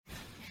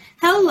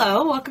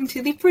Hello, welcome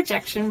to the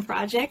Projection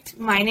Project.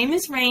 My name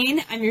is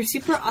Rain. I'm your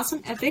super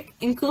awesome, epic,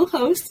 and cool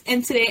host,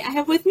 and today I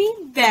have with me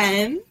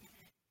Ben.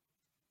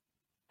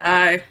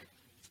 Hi.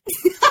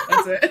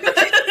 That's it.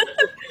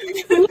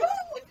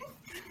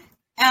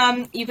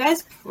 You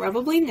guys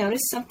probably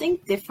noticed something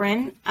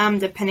different,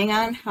 depending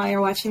on how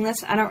you're watching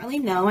this. I don't really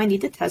know. I need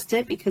to test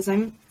it because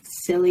I'm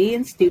silly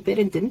and stupid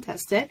and didn't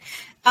test it.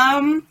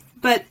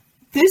 But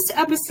this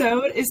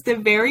episode is the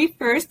very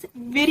first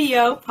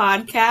video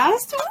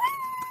podcast.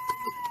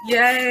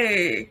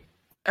 Yay!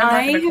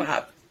 I'm not gonna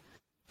clap.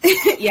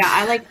 Yeah,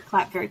 I like to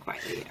clap very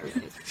quietly.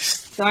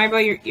 Sorry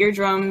about your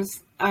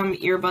eardrums,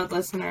 earbud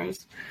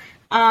listeners.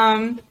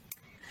 I've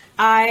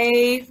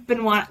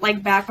been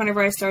back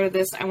whenever I started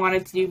this, I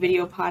wanted to do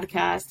video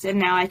podcasts, and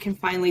now I can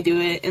finally do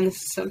it, and this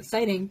is so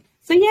exciting.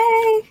 So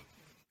yay!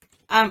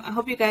 I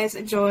hope you guys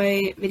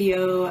enjoy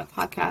video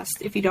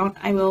podcast. If you don't,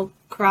 I will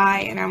cry,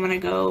 and I'm gonna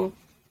go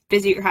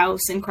visit your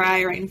house and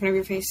cry right in front of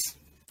your face.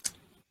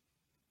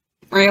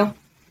 Real?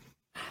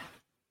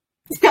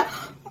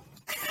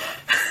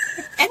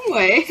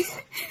 Anyway,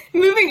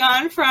 moving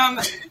on from,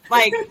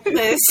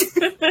 this.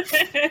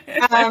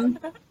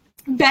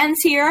 Ben's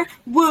here.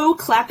 Woo,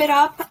 clap it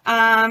up.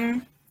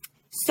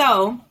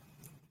 So,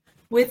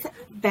 with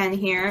Ben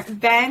here,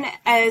 Ben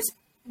if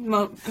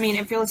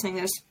you're listening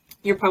to this,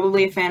 you're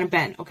probably a fan of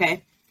Ben,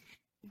 okay?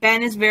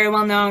 Ben is very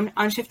well known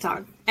on Shift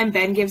Talk, and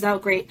Ben gives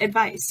out great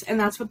advice, and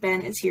that's what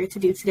Ben is here to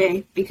do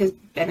today, because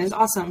Ben is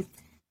awesome.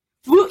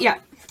 Woo, yeah.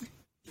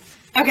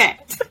 Okay.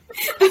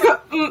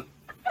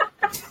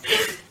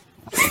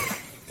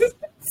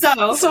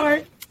 So,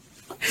 sorry.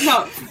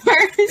 No,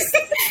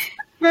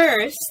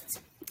 first,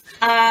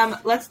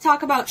 let's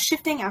talk about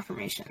shifting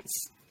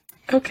affirmations.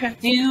 Okay.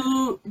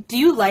 Do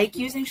you like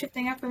using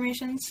shifting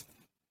affirmations?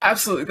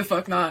 Absolutely the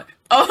fuck not.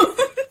 Oh,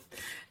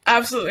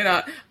 absolutely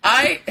not.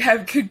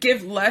 Could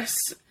give less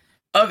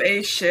of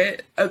a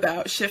shit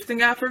about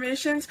shifting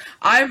affirmations.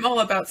 I'm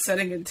all about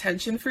setting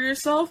intention for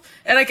yourself,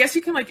 and I guess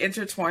you can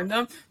intertwine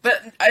them,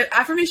 but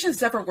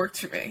affirmations never worked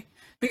for me.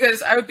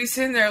 Because I would be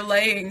sitting there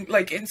laying,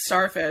 in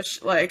starfish,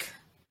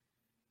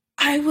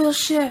 I will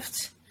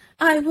shift,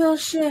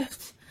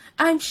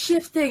 I'm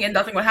shifting, and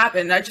nothing would happen,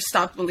 and I just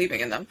stopped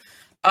believing in them.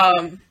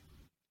 But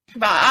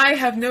I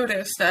have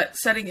noticed that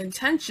setting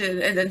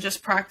intention, and then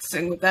just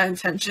practicing with that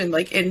intention,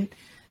 in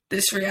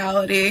this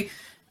reality,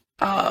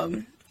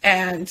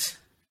 and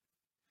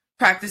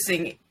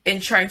practicing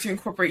and trying to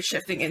incorporate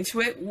shifting into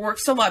it,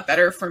 works a lot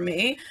better for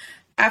me.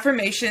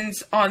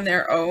 Affirmations on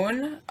their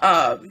own,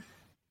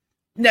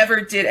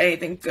 never did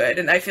anything good,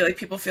 and I feel like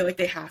people feel like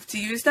they have to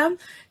use them,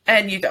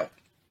 and you don't.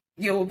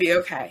 You will be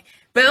okay.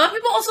 But a lot of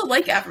people also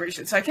like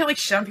affirmations, so I can't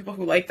shit on people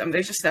who like them.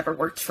 They just never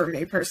worked for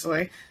me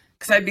personally,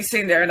 because I'd be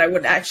sitting there and I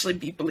wouldn't actually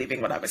be believing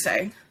what I was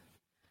saying.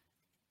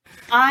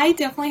 I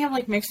definitely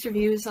have mixed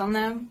reviews on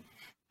them,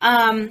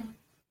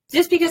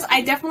 just because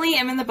I definitely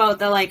am in the boat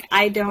that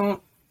I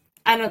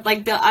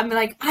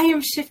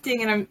am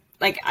shifting, and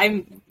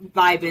I'm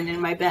vibing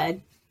in my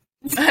bed.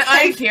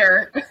 I'm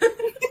here.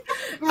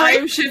 Right? I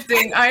am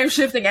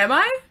shifting. Am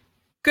I?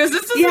 Because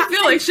this doesn't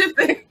feel like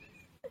shifting.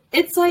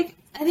 It's I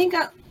think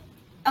a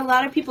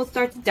lot of people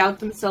start to doubt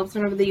themselves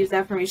whenever they use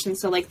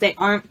affirmations. So they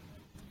aren't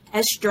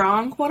as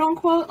strong, quote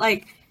unquote.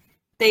 I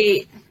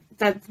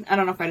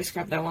don't know if I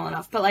described that well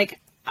enough, but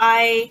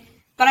I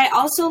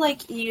also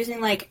like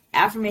using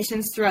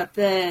affirmations throughout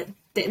the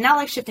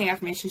not shifting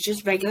affirmations,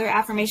 just regular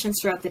affirmations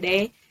throughout the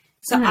day.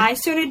 So I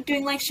started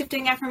doing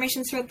shifting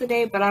affirmations throughout the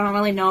day, but I don't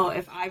really know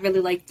if I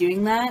really like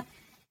doing that.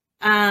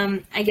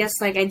 I guess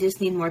I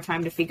just need more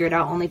time to figure it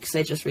out, only because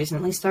I just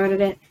recently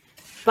started it.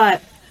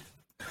 But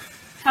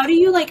how do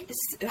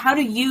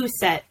you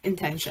set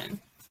intention?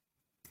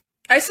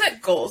 I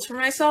set goals for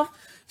myself.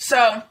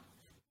 So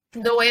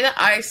the way that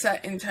I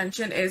set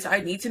intention is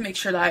I need to make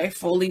sure that I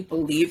fully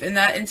believe in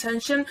that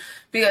intention,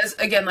 because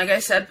again, like I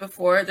said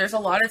before, there's a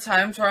lot of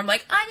times where I'm I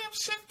am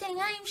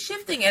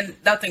shifting, and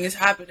nothing is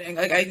happening.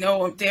 I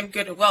know I'm damn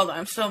good and well that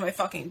I'm still in my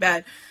fucking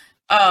bed.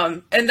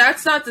 And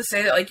that's not to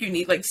say that you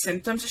need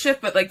symptoms to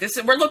shift, but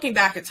we're looking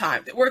back at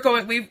time.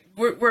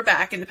 We're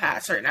back in the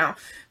past right now.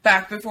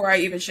 Back before I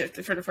even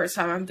shifted for the first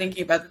time, I'm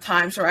thinking about the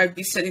times where I'd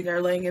be sitting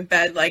there laying in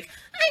bed I'm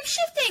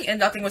shifting, and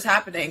nothing was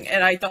happening,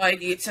 and I thought I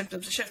needed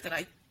symptoms to shift, and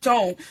I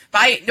don't.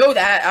 But I didn't know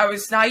that. I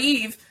was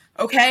naive,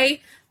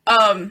 okay?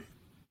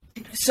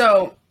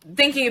 So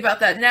thinking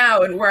about that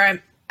now and where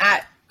I'm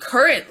at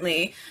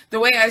currently, the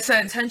way I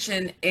set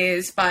intention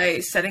is by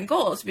setting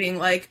goals,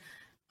 being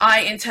I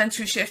intend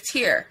to shift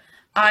here.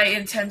 I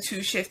intend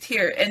to shift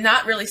here. And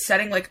not really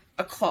setting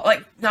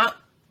not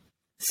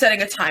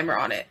setting a timer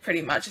on it,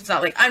 pretty much. It's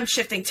not I'm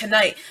shifting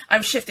tonight.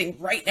 I'm shifting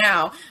right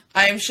now.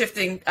 I'm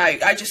shifting.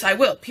 I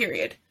will,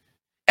 period.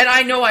 And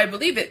I know I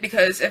believe it,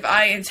 because if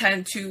I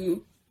intend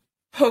to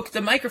poke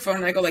the microphone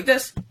and I go like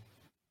this,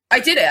 I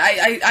did it.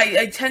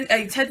 I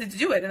intended to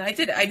do it, and I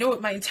did it. I know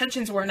what my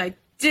intentions were, and I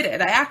did it.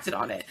 I acted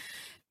on it.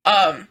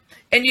 And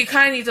you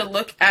kind of need to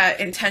look at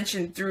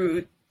intention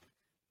through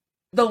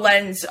the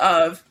lens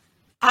of,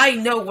 I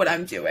know what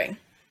I'm doing.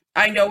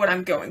 I know what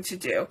I'm going to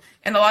do.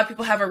 And a lot of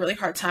people have a really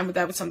hard time with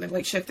that with something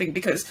like shifting,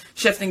 because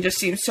shifting just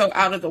seems so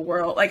out of the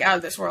world, like out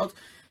of this world,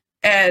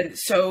 and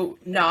so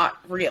not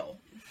real.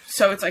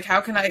 So it's like,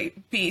 how can I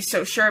be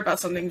so sure about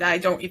something that I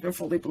don't even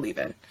fully believe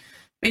in?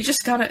 You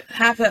just gotta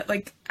have that,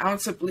 like,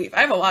 ounce of belief.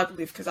 I have a lot of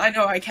belief because I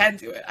know I can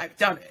do it. I've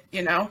done it,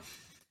 you know?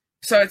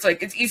 So it's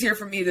like, it's easier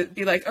for me to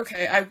be like,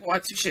 okay, I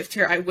want to shift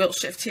here. I will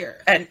shift here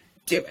and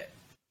do it.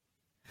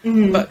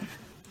 Mm-hmm. But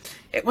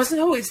it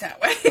wasn't always that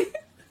way.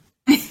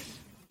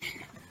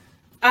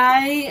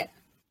 I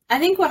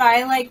think what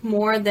I like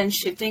more than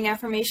shifting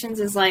affirmations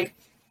is like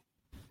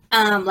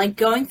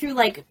going through,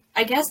 like,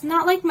 I guess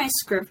not like my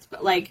script,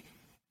 but like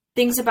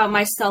things about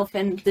myself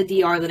and the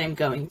DR that I'm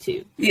going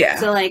to. Yeah.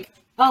 So like,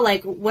 oh,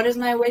 like, what is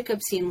my wake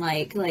up scene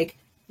like? Like,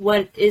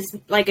 what is,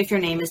 like, if your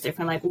name is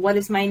different, like, what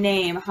is my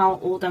name? How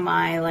old am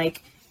I?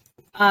 Like,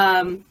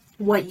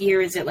 what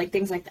year is it? Like,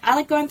 things like that. I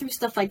like going through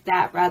stuff like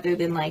that rather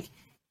than like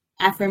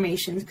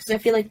affirmations, because I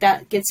feel like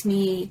that gets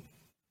me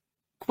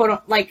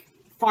like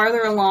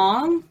farther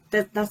along.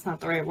 That's not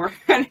the right word.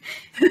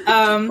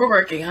 We're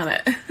working on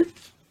it.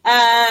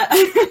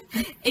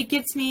 It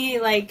gets me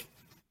like,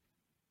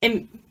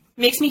 it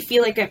makes me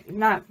feel like I'm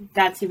not.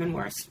 That's even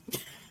worse.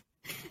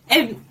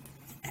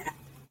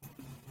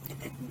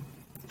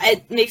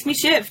 It makes me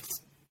shift,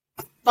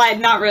 but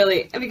not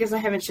really, because I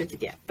haven't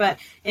shifted yet. But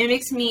it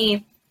makes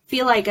me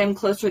feel like I'm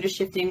closer to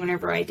shifting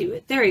whenever I do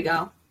it. There we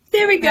go.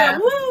 There we go. Yeah.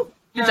 Woo!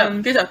 Good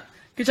job. Good job.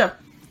 Good job.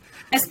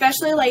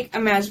 Especially like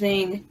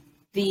imagining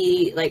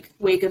the like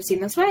wake up scene.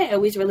 That's why I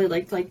always really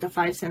liked like the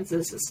five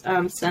senses,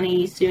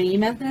 Sunny Suni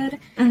method.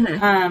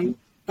 Mm-hmm.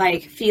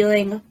 Like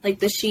feeling like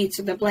the sheets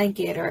or the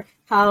blanket, or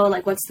how,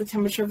 like, what's the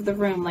temperature of the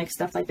room, like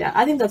stuff like that.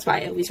 I think that's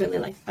why I always really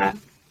liked that.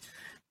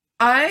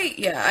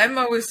 I'm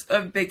always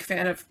a big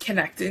fan of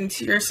connecting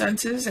to your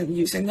senses and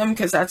using them,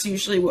 because that's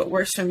usually what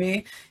works for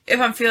me. If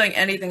I'm feeling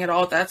anything at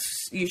all, that's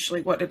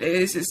usually what it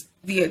is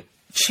the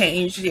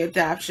change, the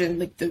adaptation,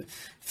 like the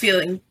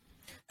feeling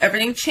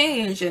everything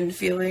change, and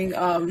feeling,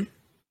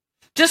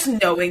 just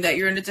knowing that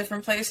you're in a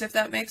different place, if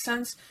that makes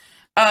sense.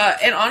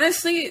 And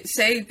honestly,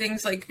 say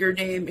things like your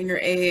name and your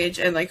age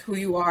and like who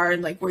you are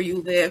and like where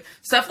you live,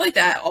 stuff like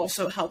that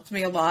also helped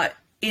me a lot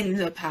in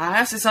the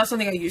past. It's not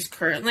something I use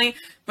currently,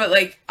 but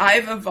like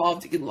I've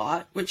evolved a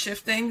lot with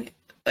shifting.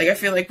 Like I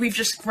feel like we've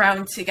just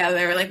grown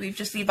together, like we've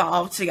just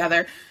evolved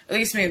together. At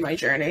least me and my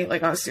journey,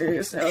 like on a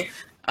serious note,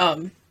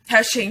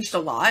 has changed a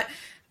lot.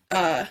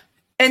 And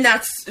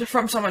that's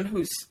from someone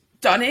who's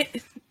done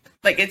it.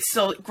 Like it's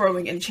still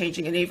growing and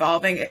changing and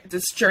evolving.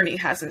 This journey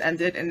hasn't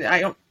ended, and I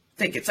don't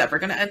think it's ever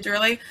going to end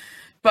really.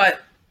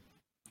 But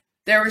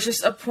there was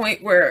just a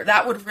point where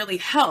that would really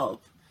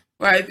help,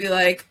 where I'd be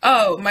like,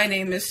 oh, my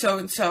name is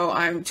so-and-so,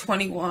 I'm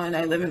 21,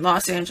 I live in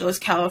Los Angeles,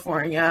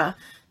 California,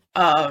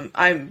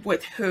 I'm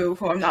with who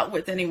I'm not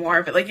with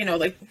anymore, but like, you know,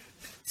 like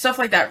stuff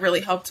like that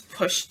really helped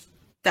push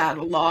that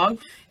along,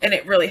 and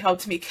it really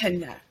helped me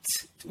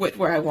connect with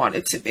where I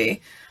wanted to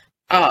be.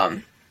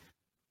 And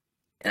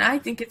I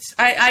think it's,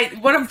 I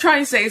what I'm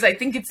trying to say is I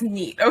think it's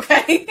neat,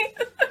 okay?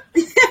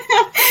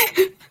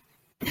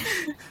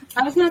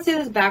 I was gonna say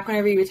this back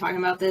whenever you were talking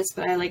about this,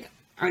 but I like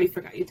already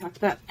forgot you talked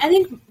about. I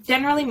think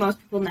generally most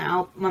people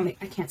now,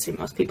 I can't say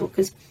most people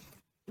because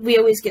we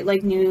always get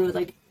like new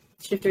like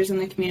shifters in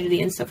the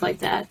community and stuff like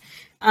that.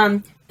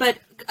 But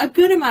a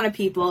good amount of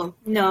people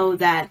know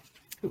that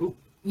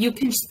you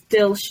can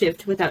still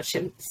shift without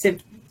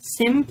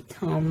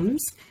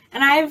symptoms,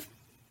 and I've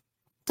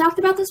talked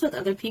about this with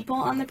other people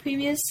on the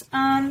previous,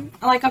 on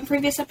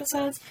previous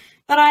episodes.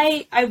 But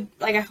I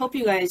hope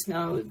you guys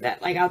know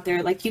that, like, out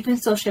there, like, you can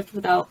still shift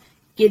without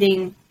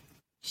getting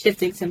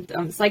shifting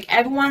symptoms. Like,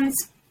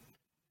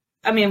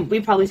 we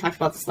probably talked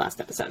about this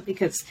last episode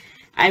because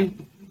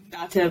I'm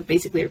about to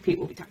basically repeat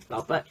what we talked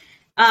about. But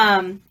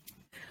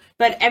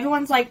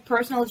everyone's, like,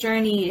 personal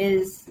journey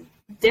is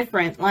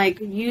different. Like,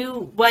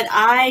 what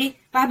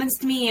happens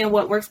to me and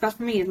what works best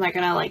for me is not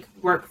gonna, like,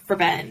 work for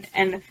Ben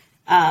and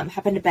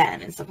happen to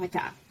Ben and stuff like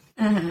that.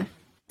 Mm-hmm.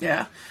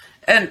 Yeah.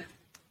 And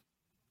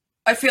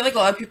I feel like a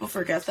lot of people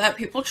forget that.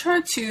 People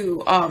try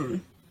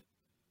to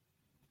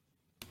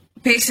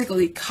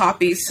basically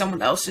copy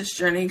someone else's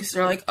journey because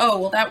they're like, oh,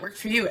 well, that worked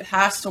for you. It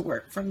has to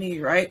work for me,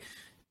 right?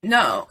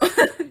 No.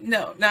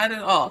 No, not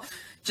at all.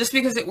 Just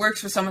because it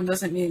works for someone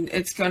doesn't mean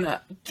it's going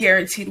to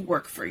guaranteed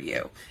work for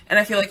you. And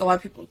I feel like a lot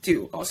of people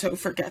do also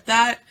forget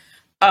that.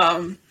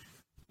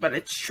 But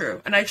it's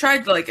true. And I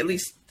tried to, like, at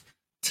least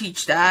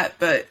teach that,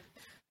 but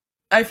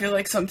I feel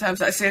like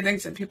sometimes I say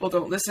things and people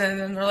don't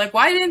listen, and they're like,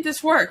 why didn't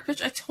this work?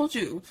 Bitch, I told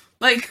you.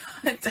 Like,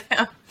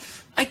 damn,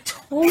 I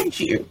told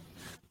you.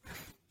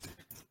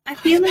 I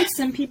feel like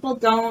some people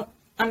don't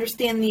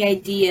understand the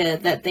idea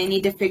that they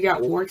need to figure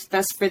out what works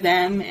best for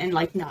them and,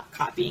 like, not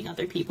copying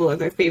other people or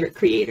their favorite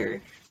creator.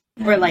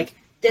 Mm-hmm. Or, like,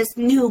 this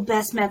new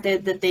best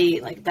method that they,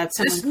 like, that's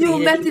this new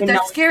method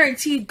that's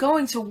guaranteed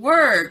going to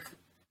work.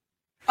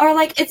 Or,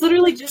 like, it's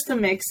literally just a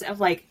mix of,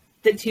 like,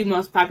 the two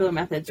most popular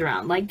methods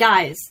around. Like,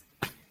 guys,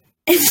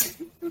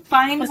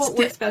 find what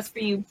works best for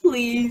you,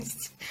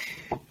 please.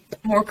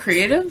 More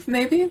creative,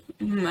 maybe?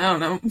 I don't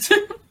know.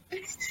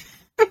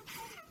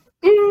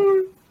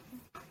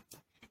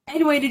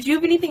 Anyway, did you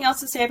have anything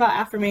else to say about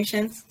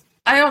affirmations?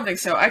 I don't think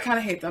so. I kind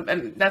of hate them,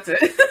 and that's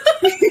it.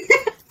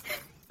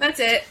 That's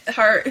it.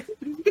 Heart.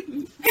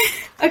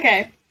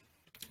 Okay.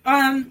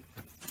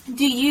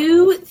 Do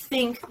you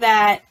think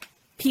that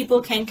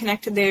people can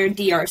connect to their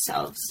DR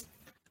selves?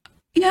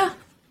 Yeah.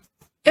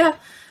 Yeah.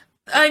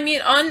 I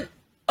mean, on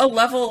a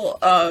level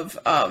of,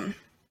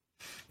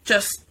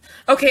 just...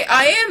 Okay,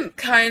 I am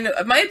kind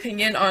of... My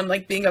opinion on,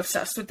 like, being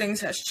obsessed with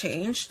things has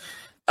changed.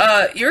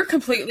 You're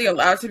completely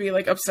allowed to be,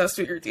 like, obsessed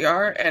with your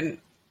DR, and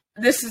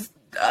this is...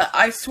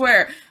 I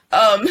swear.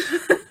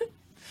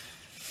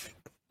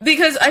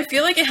 Because I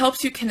feel like it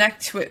helps you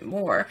connect to it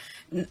more.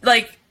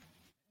 Like,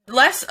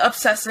 less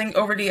obsessing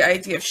over the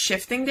idea of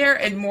shifting there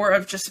and more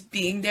of just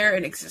being there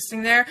and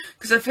existing there.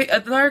 Because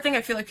another thing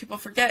I feel like people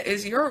forget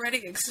is you're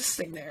already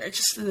existing there. It's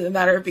just a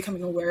matter of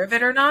becoming aware of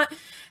it or not.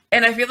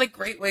 And I feel like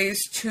great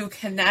ways to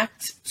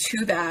connect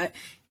to that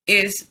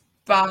is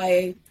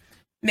by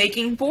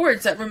making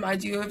boards that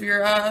remind you of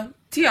your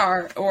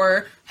DR,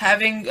 or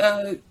having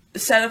a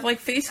set of like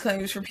face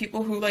claims for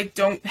people who like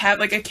don't have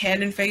like a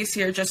canon face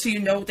here, just so you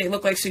know what they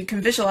look like so you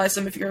can visualize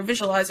them if you're a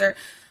visualizer.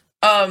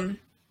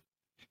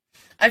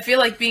 I feel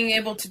like being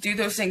able to do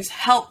those things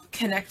help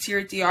connect to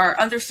your DR,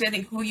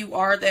 understanding who you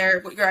are there,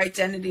 what your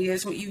identity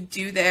is, what you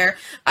do there.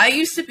 I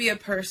used to be a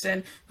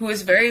person who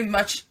was very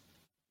much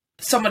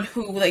someone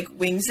who like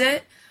wings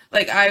it.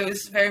 Like, I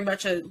was very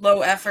much a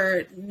low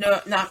effort,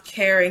 not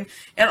caring.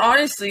 And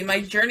honestly,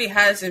 my journey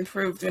has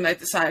improved when I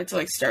decided to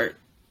like start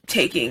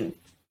taking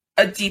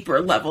a deeper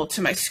level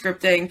to my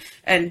scripting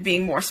and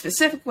being more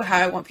specific with how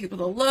I want people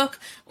to look,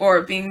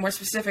 or being more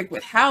specific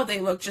with how they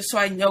look, just so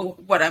I know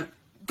what I'm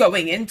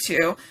going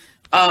into.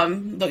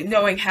 Like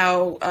knowing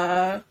how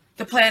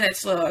the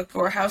planets look,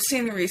 or how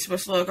scenery is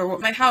supposed to look, or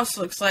what my house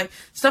looks like.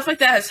 Stuff like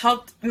that has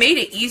helped, made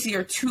it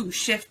easier to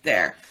shift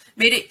there.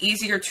 Made it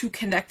easier to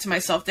connect to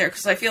myself there,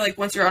 because I feel like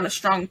once you're on a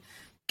strong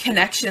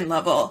connection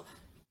level,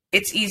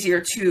 it's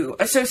easier to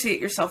associate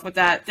yourself with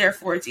that,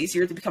 therefore it's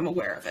easier to become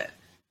aware of it.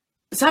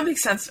 Does that make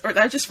sense? Or did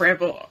I just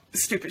ramble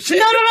stupid shit?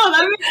 No,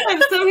 that makes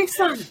sense. That makes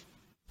sense.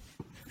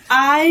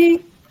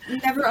 I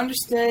never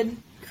understood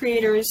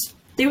creators.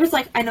 There was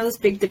like, I know this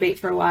big debate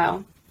for a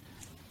while,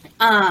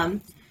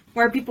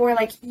 where people were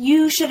like,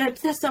 you should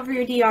obsess over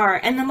your DR,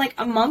 and then like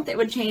a month it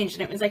would change,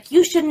 and it was like,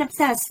 you shouldn't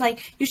obsess,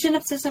 like, you shouldn't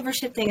obsess over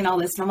shifting and all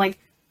this, and I'm like,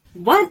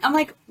 what? I'm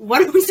like,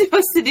 what are we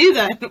supposed to do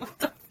then?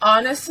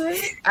 Honestly,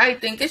 I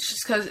think it's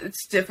just because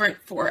it's different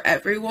for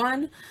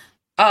everyone.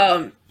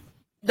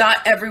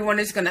 Not everyone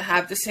is going to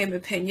have the same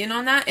opinion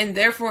on that, and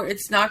therefore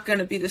it's not going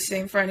to be the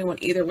same for anyone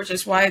either, which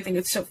is why I think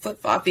it's so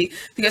flip-floppy,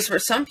 because for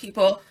some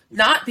people,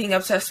 not being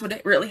obsessed with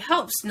it really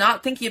helps.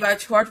 Not thinking about it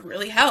too hard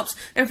really helps.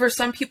 And for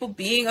some people,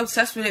 being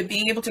obsessed with it,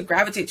 being able to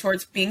gravitate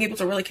towards, being able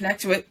to really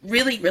connect to it,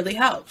 really, really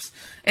helps.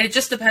 And it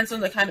just depends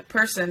on the kind of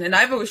person, and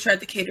I've always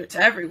tried to cater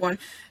to everyone.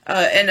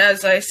 And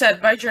as I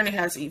said, my journey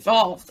has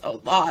evolved a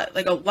lot.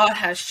 Like, a lot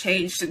has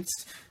changed since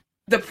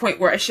the point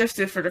where I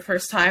shifted for the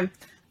first time.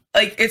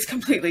 Like, it's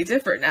completely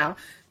different now.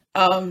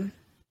 And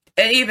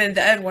even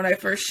then, when I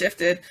first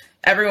shifted,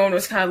 everyone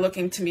was kind of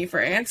looking to me for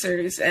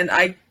answers, and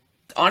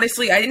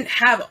honestly, I didn't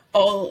have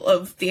all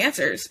of the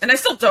answers, and I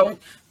still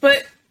don't,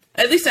 but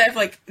at least I have,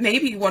 like,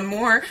 maybe one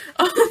more.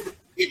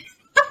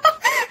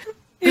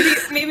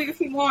 maybe a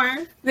few more.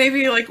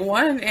 Maybe, like,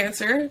 one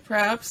answer,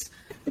 perhaps.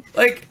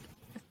 Like,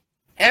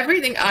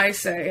 everything I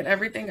say and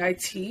everything I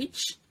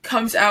teach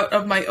comes out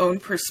of my own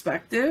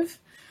perspective.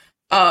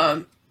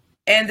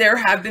 And there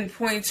have been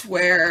points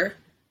where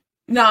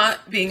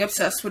not being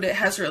obsessed with it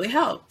has really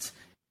helped.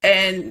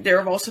 And there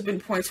have also been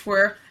points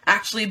where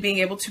actually being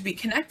able to be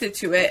connected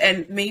to it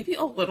and maybe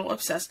a little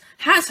obsessed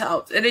has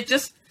helped. And it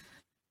just,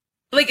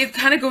 like, it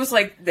kind of goes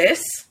like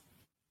this,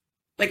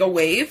 like a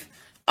wave.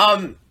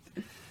 I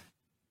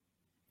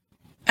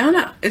don't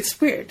know.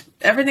 It's weird.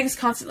 Everything's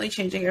constantly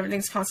changing.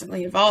 Everything's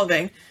constantly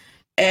evolving.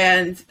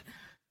 And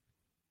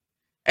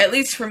at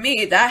least for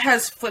me, that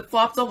has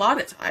flip-flopped a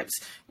lot of times,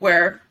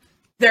 where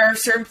there are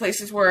certain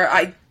places where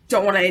I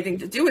don't want anything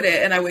to do with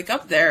it, and I wake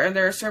up there, and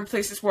there are certain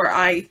places where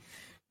I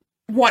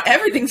want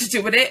everything to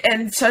do with it,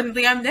 and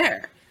suddenly I'm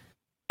there.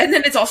 And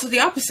then it's also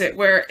the opposite,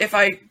 where if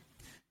I,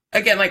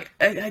 again, like,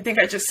 I think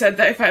I just said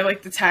that if I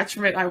like detach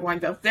from it, I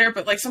wind up there,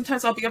 but like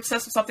sometimes I'll be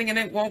obsessed with something and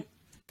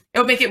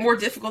it'll make it more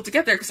difficult to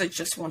get there because I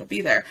just want to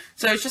be there.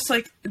 So it's just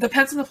like, it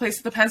depends on the place,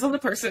 it depends on the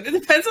person, it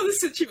depends on the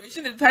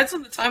situation, it depends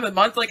on the time of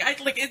month. Like,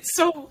 it's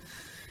so,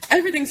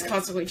 everything's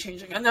constantly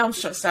changing, and now I'm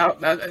stressed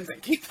out now that I'm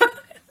thinking about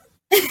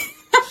it.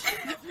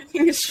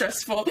 Everything is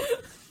stressful.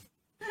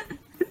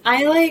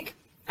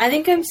 I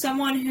think I'm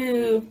someone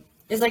who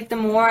is like, the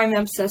more I'm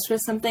obsessed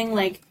with something,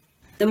 like,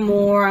 the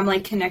more I'm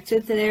like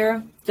connected to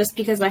there, just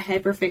because I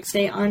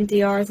hyperfixate on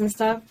DRs and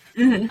stuff.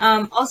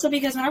 Mm-hmm. Also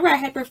because whenever I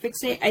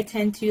hyperfixate, I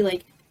tend to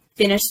like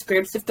finish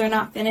scripts if they're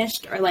not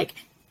finished, or like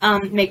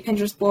make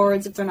Pinterest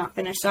boards if they're not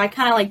finished. So I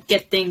kind of like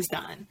get things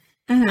done.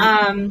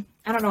 Mm-hmm.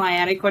 I don't know why I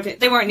added quote.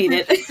 They weren't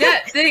needed.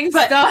 Get things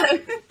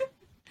done.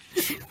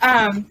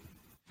 I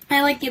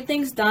like get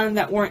things done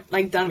that weren't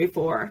like done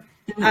before.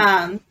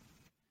 Mm-hmm.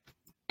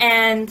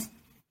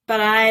 But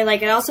I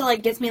like it also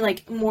like gets me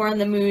like more in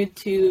the mood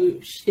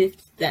to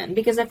shift then,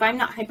 because if I'm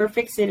not hyper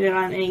fixated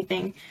on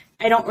anything,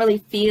 I don't really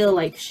feel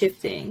like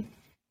shifting.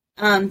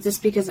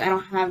 Just because I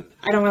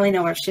don't really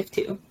know where to shift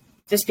to.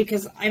 Just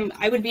because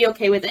I would be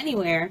okay with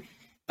anywhere,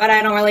 but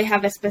I don't really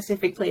have a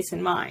specific place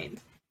in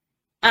mind.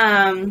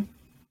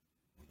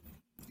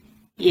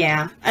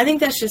 Yeah, I think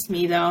that's just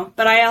me though.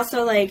 But I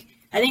also I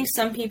think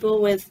some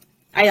people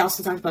I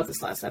also talked about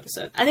this last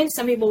episode. I think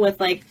some people with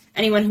like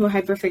anyone who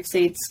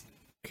hyperfixates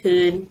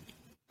could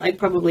like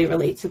probably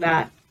relate to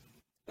that,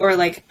 or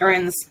like are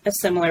in a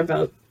similar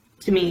boat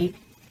to me.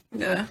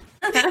 Yeah.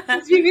 Do you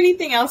have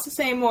anything else to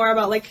say more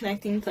about like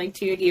connecting like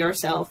to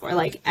yourself or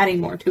like adding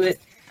more to it?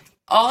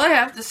 All I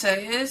have to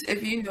say is,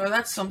 if you know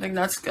that's something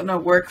that's gonna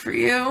work for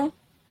you,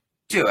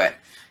 do it.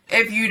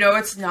 If you know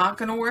it's not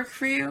gonna work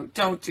for you,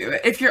 don't do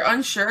it. If you're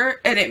unsure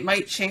and it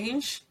might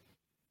change,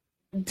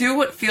 do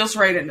what feels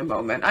right in the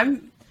moment.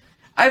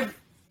 I've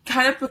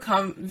kind of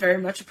become very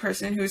much a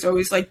person who's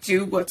always like,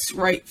 do what's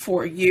right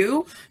for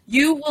you.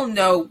 You will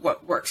know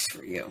what works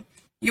for you.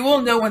 You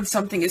will know when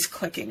something is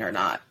clicking or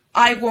not.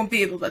 I won't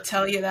be able to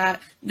tell you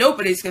that.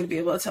 Nobody's going to be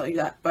able to tell you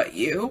that but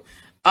you.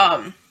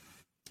 And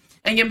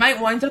you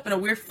might wind up in a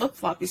weird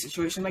flip-floppy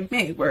situation like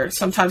me, where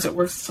sometimes it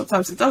works,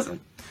 sometimes it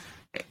doesn't.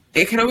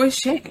 It can always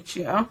change,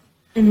 you know?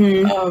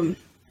 Mm-hmm.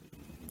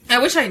 I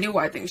wish I knew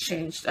why things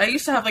changed. I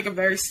used to have like a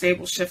very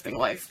stable, shifting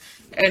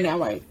life, and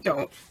now I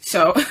don't.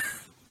 So,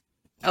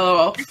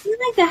 LOL. I feel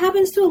like that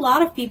happens to a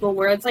lot of people,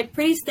 where it's like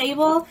pretty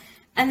stable,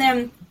 and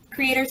then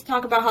creators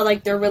talk about how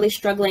like they're really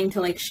struggling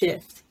to like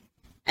shift,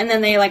 and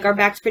then they like are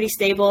back to pretty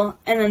stable,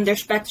 and then they're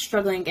back to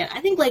struggling again. I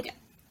think like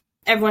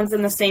everyone's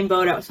in the same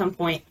boat at some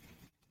point.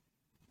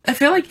 I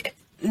feel like,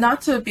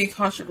 not to be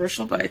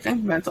controversial, but I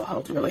think mental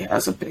health really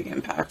has a big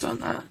impact on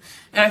that.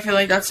 And I feel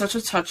like that's such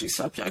a touchy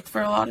subject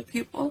for a lot of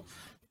people.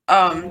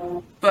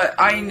 But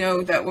I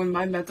know that when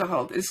my mental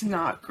health is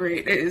not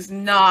great, it is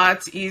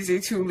not easy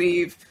to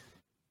leave.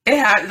 It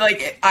had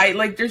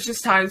there's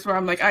just times where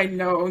I'm like, I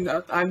know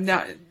that I'm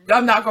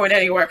not going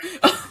anywhere.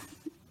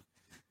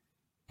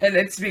 And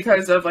it's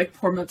because of like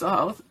poor mental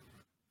health.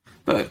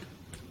 But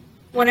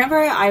whenever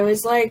I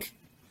was like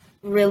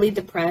really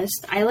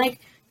depressed, I like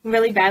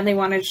really badly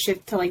wanted to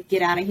shift to like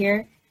get out of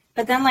here.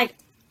 But then like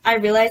I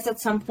realized at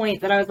some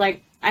point that I was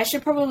like, I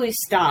should probably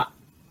stop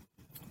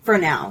for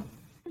now.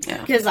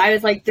 Yeah. Because I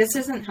was like, this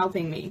isn't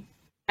helping me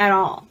at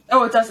all.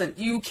 Oh, it doesn't.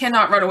 You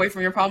cannot run away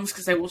from your problems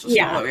because they will just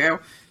follow you.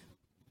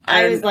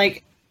 I was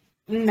like,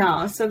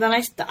 no. So then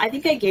I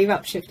think I gave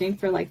up shifting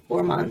for like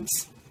 4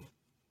 months.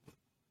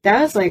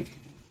 That was like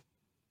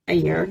a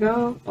year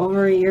ago,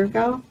 over a year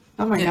ago.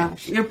 Oh my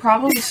gosh. Your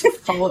problems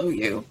follow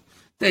you.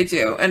 They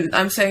do. And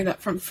I'm saying that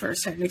from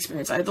first-hand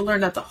experience. I had to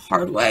learn that the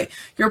hard way.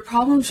 Your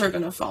problems are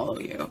going to follow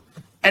you.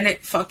 And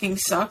it fucking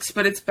sucks,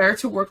 but it's better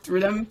to work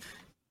through them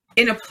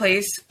in a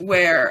place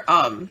where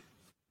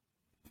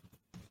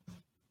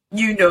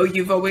you know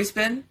you've always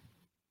been.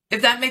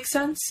 If that makes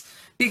sense.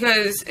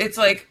 Because it's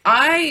like,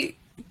 I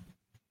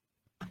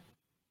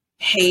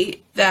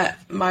hate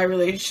that my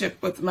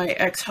relationship with my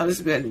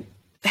ex-husband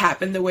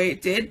happened the way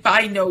it did,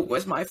 but I know it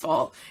was my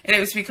fault. And it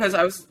was because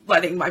I was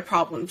letting my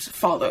problems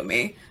follow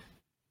me.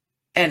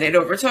 And it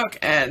overtook,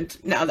 and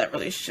now that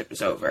relationship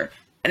is over.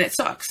 And it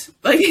sucks.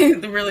 Like,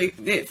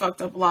 it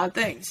fucked up a lot of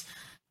things.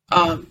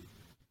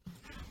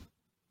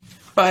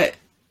 But,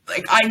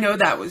 like, I know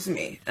that was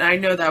me. And I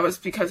know that was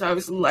because I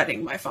was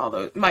letting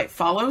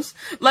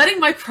letting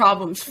my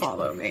problems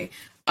follow me.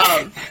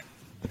 And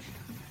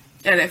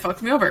it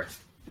fucked me over.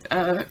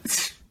 LOL.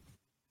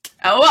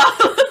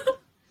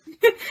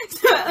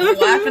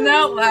 Laughing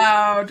out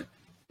loud.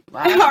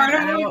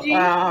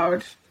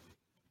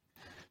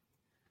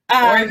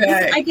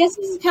 I guess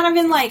this is kind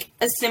of in like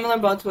a similar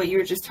boat to what you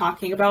were just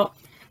talking about.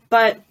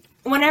 But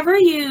whenever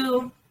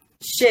you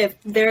shift,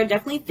 there are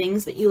definitely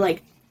things that you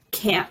like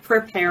can't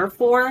prepare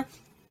for.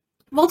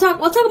 We'll talk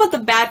about the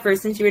bad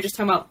first, since you were just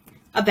talking about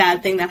a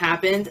bad thing that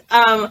happened.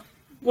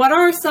 What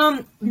are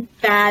some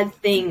bad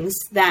things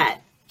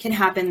that can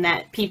happen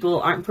that people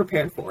aren't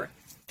prepared for?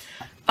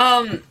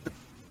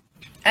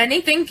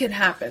 Anything can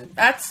happen.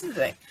 That's the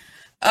thing.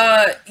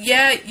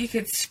 You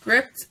could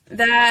script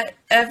that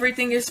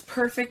everything is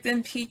perfect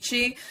and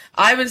peachy.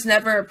 I was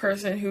never a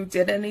person who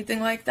did anything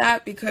like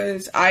that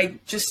because I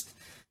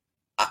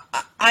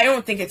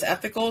don't think it's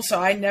ethical, so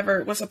I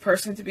never was a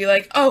person to be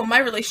like, oh, my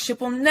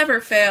relationship will never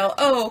fail.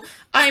 Oh,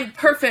 I'm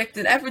perfect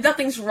and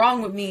nothing's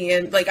wrong with me.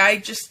 And like,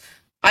 I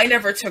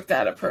never took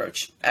that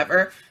approach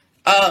ever.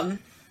 But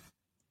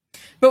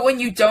when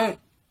you don't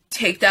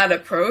take that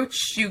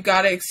approach, you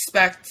gotta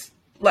expect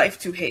life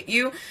to hit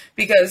you,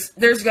 because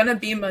there's gonna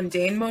be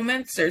mundane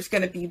moments, there's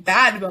gonna be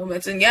bad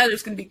moments, and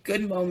there's gonna be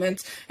good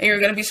moments, and you're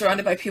gonna be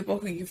surrounded by people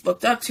who you've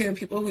looked up to and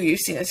people who you've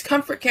seen as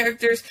comfort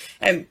characters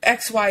and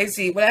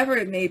XYZ, whatever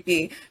it may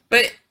be.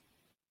 But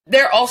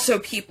they're also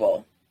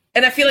people,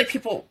 and I feel like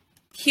people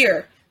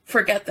here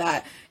forget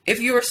that. If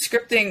you are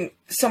scripting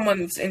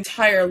someone's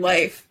entire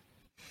life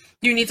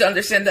you need to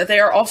understand that they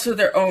are also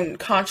their own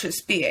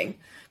conscious being.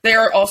 They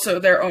are also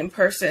their own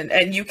person,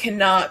 and you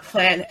cannot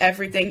plan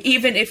everything.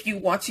 Even if you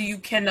want to, you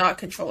cannot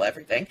control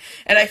everything.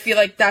 And I feel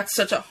like that's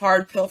such a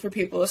hard pill for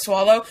people to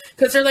swallow,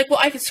 because they're like, well,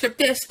 I can script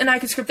this, and I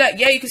can script that.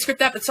 Yeah, you can script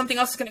that, but something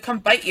else is going to come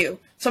bite you.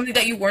 Something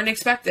that you weren't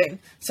expecting.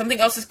 Something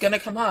else is going to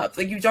come up.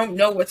 Like, you don't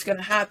know what's going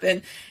to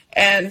happen.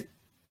 And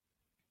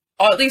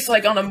at least,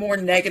 like, on a more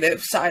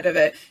negative side of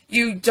it,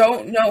 you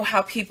don't know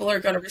how people are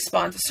going to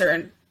respond to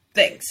certain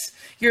things.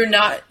 You're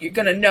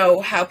going to know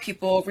how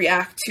people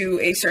react to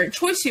a certain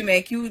choice you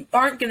make. You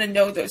aren't going to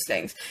know those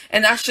things.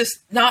 And that's just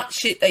not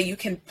shit that you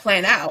can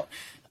plan out.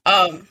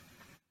 And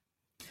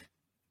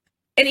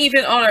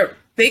even on a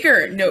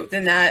bigger note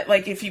than that,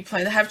 like, if you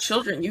plan to have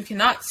children, you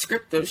cannot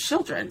script those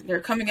children.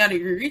 They're coming out of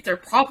your urethra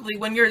probably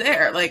when you're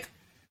there. Like,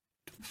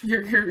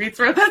 your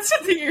urethra, that's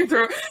something you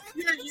throw.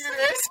 Your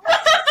uterus.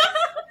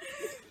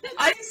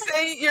 I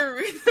say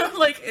urethra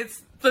like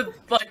it's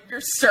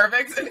your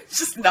cervix, and it's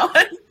just not.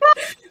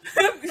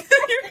 You're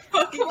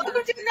fucking.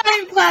 Welcome to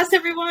anatomy class,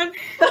 everyone.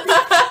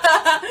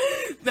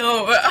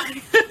 No, but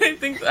I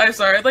think I'm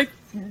sorry. Like,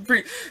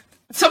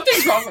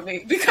 something's wrong with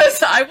me,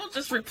 because I will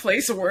just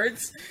replace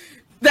words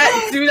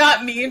that do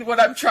not mean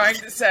what I'm trying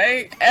to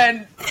say,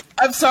 and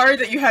I'm sorry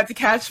that you had to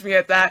catch me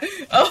at that.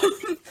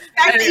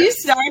 After you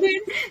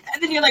started,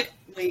 and then you're like,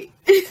 wait.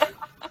 Because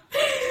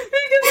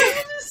I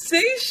will just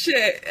say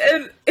shit,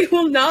 and it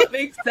will not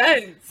make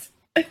sense.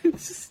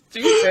 It's just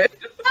stupid.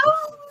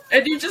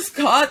 And you just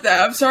caught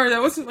that. I'm sorry,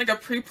 that wasn't like a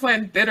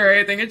pre-planned bit or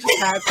anything. It just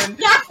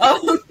happened.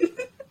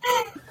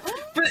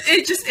 But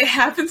it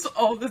happens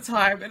all the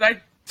time, and I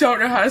don't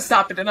know how to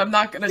stop it, and I'm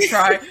not gonna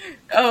try.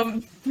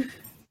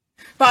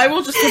 But I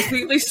will just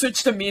completely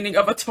switch the meaning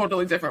of a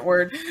totally different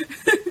word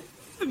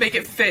to make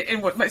it fit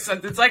in what my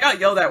sentence. I got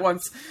yelled at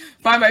once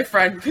by my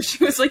friend because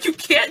she was like, "You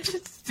can't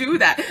just do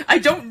that. I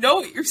don't know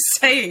what you're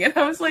saying," and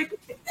I was like,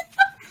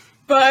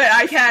 "But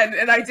I can,"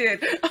 and I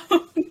did.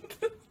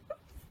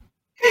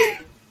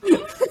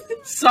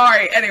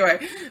 Sorry.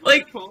 Anyway,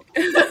 like,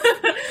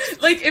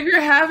 like, if you're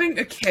having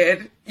a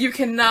kid, you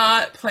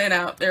cannot plan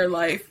out their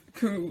life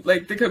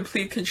like the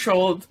complete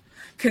controlled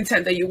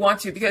content that you want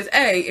to, because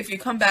if you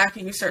come back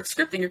and you start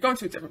scripting, you're going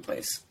to a different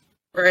place,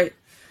 right?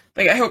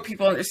 Like, I hope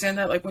people understand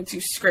that. Like, once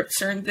you script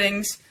certain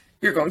things,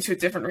 you're going to a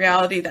different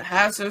reality that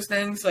has those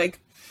things. Like,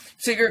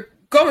 so you're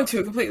going to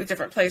a completely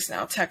different place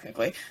now,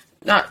 technically.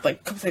 Not,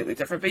 like, completely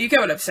different, but you get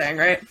what I'm saying,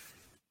 right?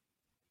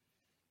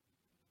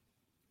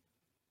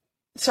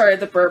 Sorry,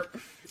 the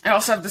burp. I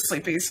also have the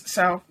sleepies,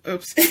 so,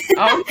 oops.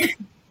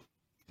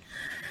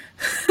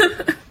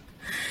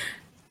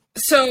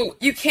 So,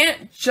 you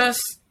can't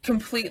just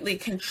completely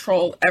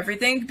control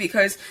everything,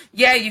 because,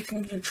 yeah, you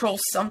can control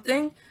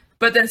something,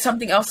 but then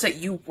something else that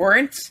you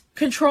weren't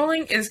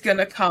controlling is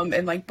gonna come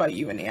and, like, bite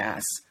you in the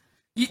ass.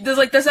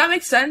 Does that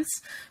make sense?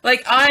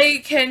 Like,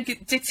 I can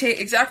dictate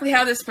exactly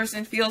how this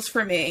person feels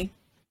for me,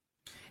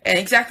 and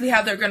exactly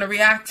how they're gonna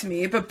react to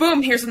me, but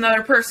boom, here's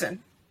another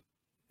person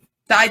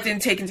that I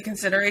didn't take into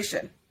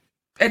consideration.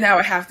 And now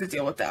I have to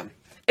deal with them.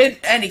 In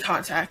any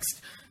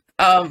context.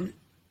 And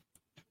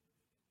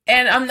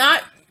I'm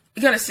not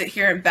gonna sit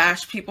here and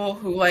bash people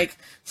who, like,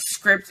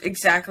 script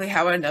exactly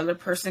how another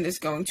person is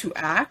going to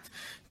act.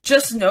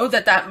 Just know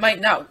that might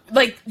not...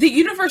 Like, the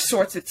universe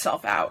sorts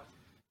itself out.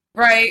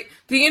 Right?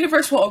 The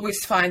universe will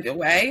always find a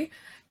way.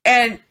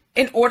 And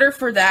in order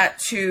for that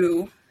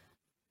to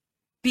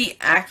be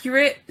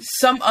accurate,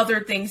 some other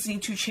things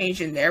need to change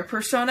in their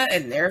persona,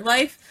 in their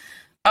life,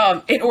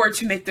 in order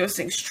to make those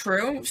things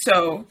true.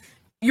 So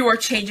you are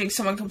changing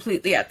someone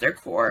completely at their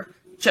core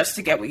just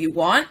to get what you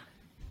want.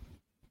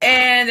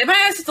 And in my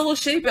eyes, it's a little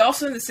shitty, but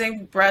also in the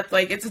same breath,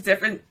 like, it's a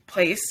different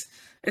place.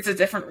 It's a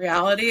different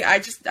reality.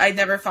 I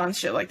never found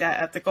shit like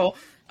that ethical.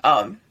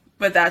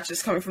 But that's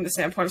just coming from the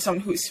standpoint of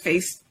someone who's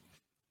faced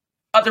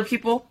other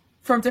people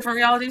from different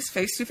realities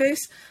face to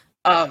face.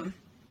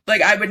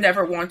 Like, I would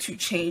never want to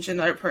change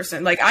another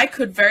person. Like, I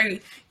could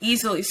very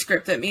easily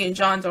script that me and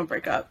John don't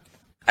break up.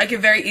 I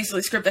could very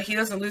easily script that he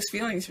doesn't lose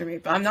feelings for me,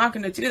 but I'm not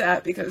going to do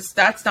that, because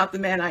that's not the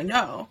man I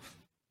know.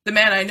 The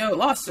man I know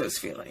lost those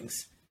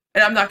feelings,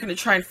 and I'm not going to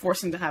try and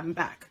force him to have them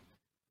back.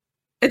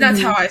 And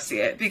that's how I see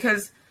it,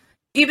 because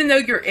even though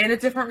you're in a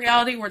different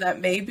reality where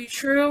that may be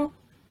true,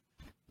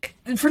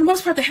 for the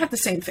most part, they have the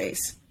same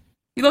face.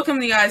 You look them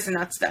in the eyes, and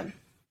that's them.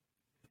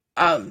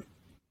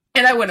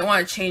 And I wouldn't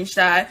want to change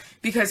that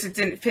because it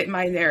didn't fit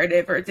my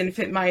narrative or it didn't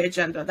fit my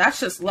agenda. That's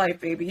just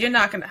life, baby. You're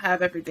not going to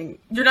have everything.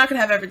 You're not going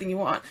to have everything you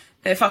want.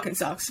 And it fucking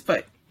sucks,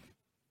 but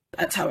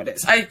that's how it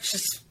is. I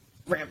just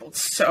rambled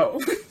so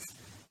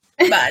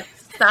bad.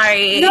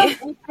 Sorry.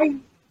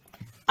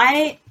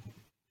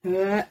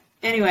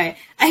 Anyway,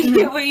 I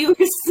get what you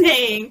were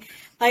saying.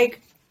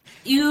 Like,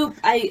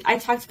 I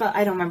talked about,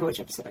 I don't remember which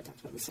episode I talked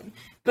about this in,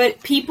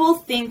 but people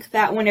think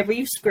that whenever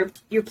you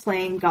script, you're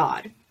playing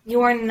God.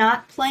 You are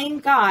not playing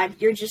God.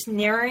 You're just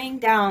narrowing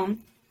down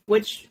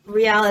which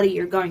reality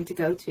you're going to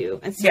go to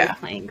instead of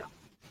playing God.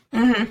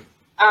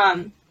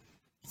 Mm-hmm.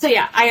 So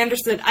yeah, I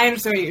understood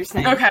what you're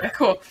saying. Okay,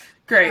 cool.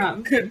 Great.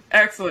 Good.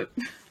 Excellent.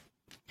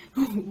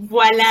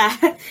 Voila.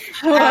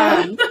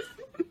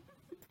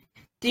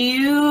 Do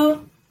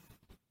you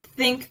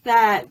think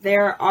that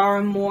there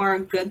are more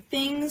good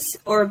things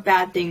or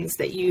bad things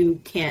that you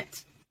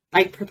can't,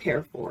 like,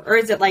 prepare for? Or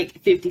is it,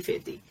 like,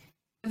 50-50?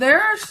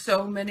 There are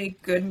so many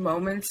good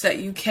moments that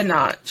you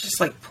cannot just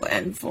like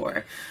plan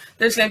for.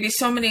 There's going to be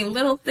so many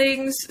little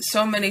things,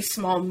 so many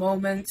small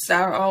moments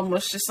that are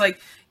almost just like,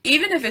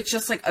 even if it's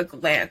just like a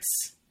glance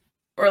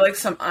or like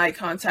some eye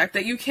contact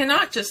that you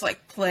cannot just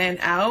like plan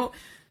out.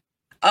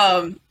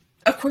 Of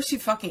course you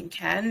fucking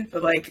can,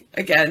 but like,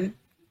 again,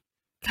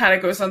 kind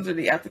of goes under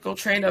the ethical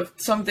train of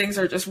some things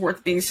are just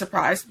worth being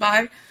surprised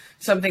by.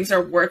 Some things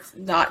are worth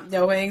not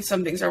knowing.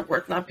 Some things are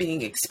worth not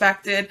being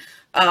expected.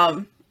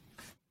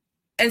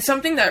 And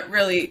something that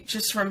really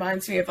just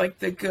reminds me of, like,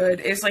 the good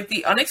is, like,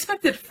 the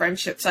unexpected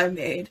friendships I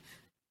made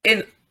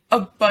in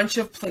a bunch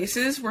of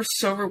places were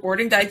so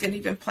rewarding that I didn't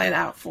even plan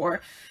out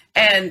for.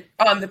 And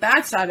on the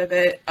bad side of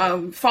it,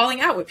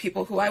 falling out with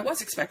people who I was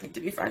expecting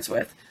to be friends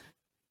with.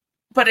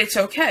 But it's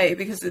okay,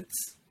 because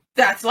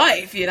that's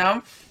life, you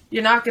know?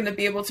 You're not going to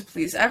be able to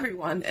please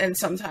everyone, and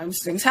sometimes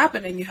things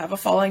happen, and you have a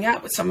falling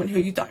out with someone who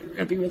you thought you were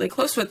going to be really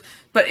close with.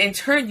 But in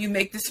turn, you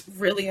make this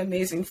really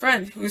amazing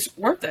friend who's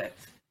worth it,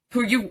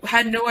 who you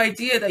had no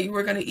idea that you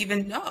were going to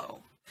even know.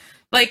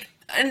 Like,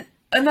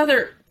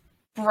 another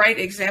bright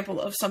example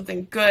of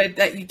something good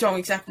that you don't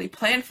exactly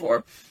plan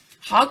for,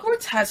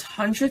 Hogwarts has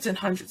hundreds and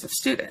hundreds of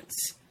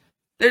students.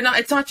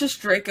 It's not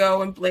just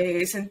Draco and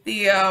Blaze and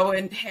Theo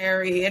and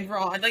Harry and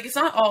Ron. Like, it's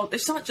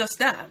not just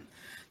them.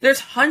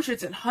 There's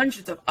hundreds and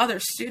hundreds of other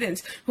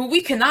students who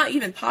we cannot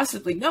even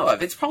possibly know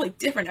of. It's probably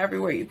different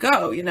everywhere you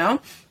go, you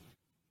know?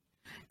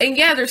 And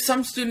yeah, there's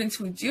some students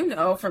we do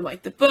know from,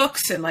 like, the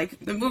books and, like,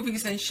 the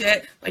movies and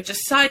shit, like,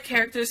 just side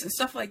characters and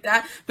stuff like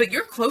that. But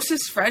your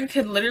closest friend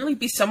can literally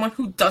be someone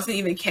who doesn't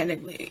even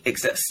canonically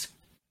exist.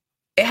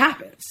 It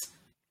happens.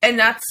 And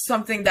that's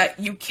something that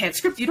you can't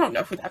script. You don't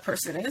know who that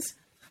person is.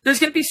 There's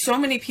going to be so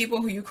many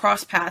people who you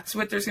cross paths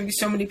with. There's going to be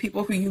so many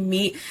people who you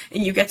meet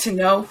and you get to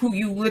know who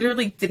you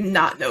literally did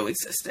not know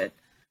existed.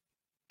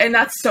 And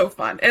that's so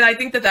fun. And I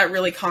think that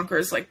really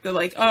conquers, like, the,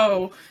 like,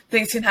 oh,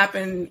 things can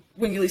happen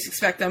when you least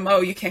expect them. Oh,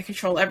 you can't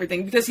control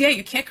everything. Because, yeah,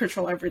 you can't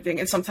control everything.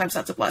 And sometimes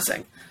that's a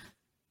blessing.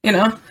 You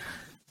know?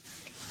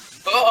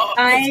 Oh,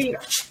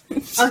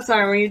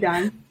 sorry, were you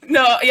done?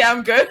 No, yeah,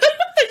 I'm good.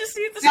 I just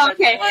need this.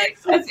 Okay. I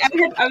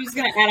was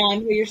going to add on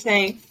to what you're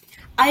saying.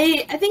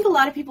 I think a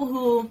lot of people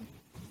who,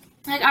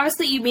 like,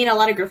 obviously you meet a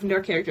lot of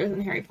Gryffindor characters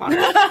in Harry Potter.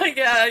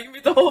 Yeah, you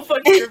meet the whole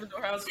fucking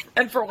Gryffindor house.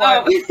 And for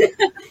what?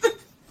 Oh.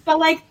 But,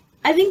 like,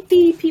 I think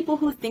the people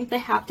who think they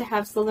have to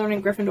have Slytherin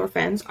and Gryffindor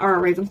friends are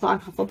Ravenclaw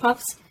and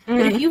Hufflepuffs. Mm-hmm.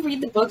 But if you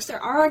read the books,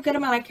 there are a good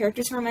amount of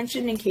characters who are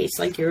mentioned in case,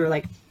 like, you're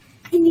like,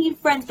 I need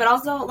friends. But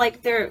also,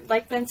 like,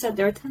 like Ben said,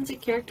 there are tons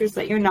of characters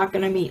that you're not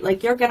going to meet.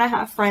 Like, you're going to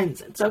have friends.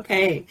 It's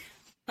okay.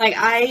 Like,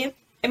 I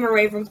am a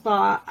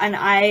Ravenclaw, and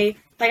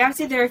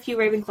obviously there are a few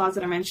Ravenclaws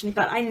that are mentioned,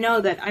 but I know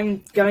that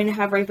I'm going to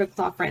have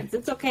Ravenclaw friends.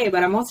 It's okay,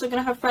 but I'm also going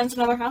to have friends in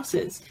other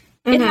houses.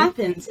 Mm-hmm. It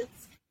happens.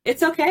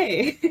 It's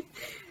okay.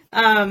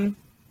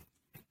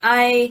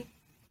 I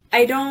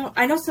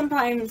know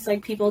sometimes,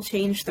 like, people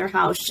change their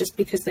house just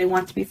because they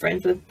want to be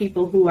friends with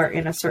people who are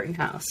in a certain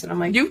house. And I'm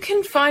like, you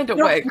can find a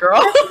way,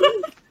 girl.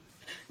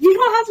 You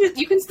don't have to,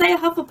 you can stay a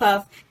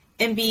Hufflepuff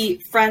and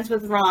be friends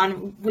with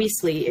Ron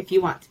Weasley if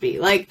you want to be.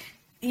 Like,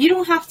 you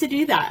don't have to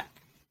do that.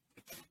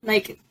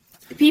 Like,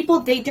 people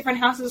date different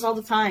houses all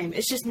the time.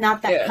 It's just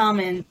not that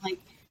common. Like,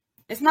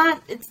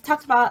 it's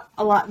talked about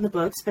a lot in the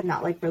books, but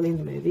not, like, really in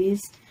the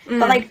movies. Mm.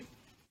 But, like,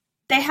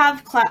 they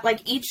have,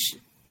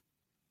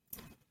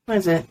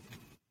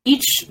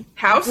 each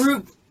house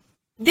group.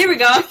 There we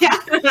go.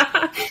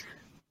 Yeah.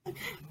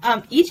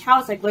 Each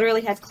house, like,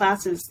 literally has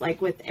classes,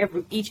 like, with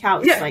each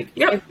house, every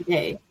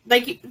day.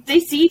 Like, they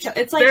see each other.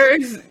 It's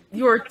like,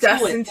 you're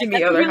destined to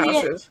meet other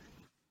houses.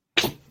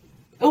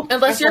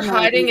 Unless you're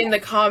hiding in the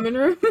common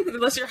room,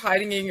 unless you're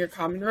hiding in your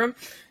common room,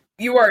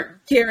 you are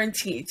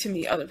guaranteed to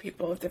meet other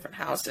people of different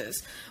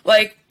houses.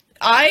 Like,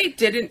 I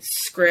didn't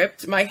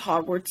script my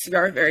Hogwarts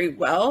yar very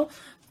well.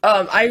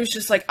 I was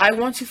just like, I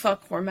want to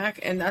fuck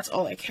Cormac, and that's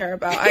all I care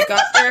about. I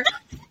got there,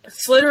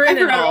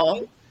 Slytherin and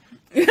all.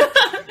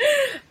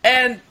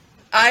 And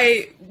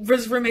I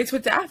was roommates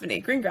with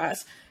Daphne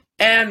Greengrass.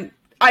 And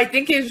I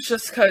think it was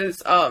just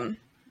because, I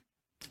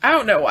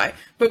don't know why,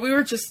 but we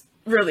were just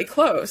really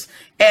close.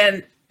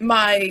 And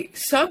my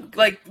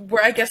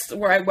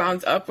where I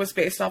wound up was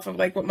based off of,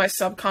 like, what my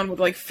subcon would,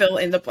 like, fill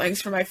in the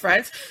blanks for my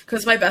friends,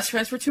 because my best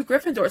friends were 2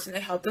 Gryffindors, and they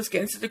helped us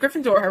get into the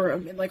Gryffindor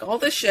room, and, like, all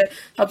this shit,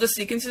 helped us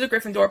sneak into the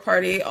Gryffindor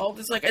party, all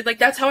this, like,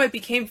 that's how I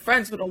became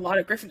friends with a lot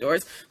of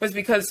Gryffindors, was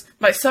because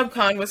my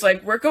subcon was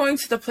like, we're going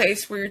to the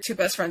place where your 2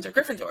 best friends are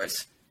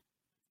Gryffindors.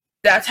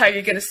 That's how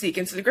you're gonna sneak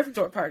into the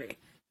Gryffindor party.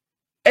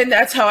 And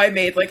that's how I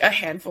made, like, a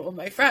handful of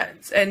my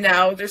friends. And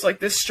now there's, like,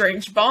 this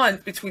strange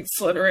bond between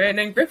Slytherin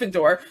and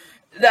Gryffindor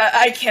that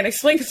I can't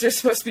explain because they're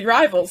supposed to be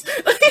rivals.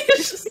 Like,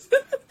 it's just,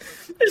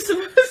 they're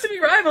supposed to be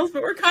rivals,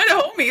 but we're kind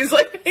of homies.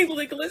 Like, hey,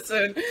 like,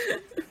 listen.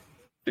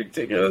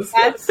 Ridiculous.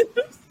 That's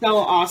so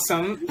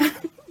awesome.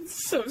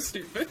 So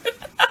stupid.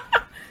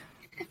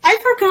 I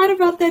forgot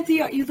about that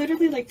deal. You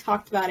literally like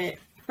talked about it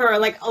for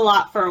like a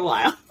lot for a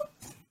while.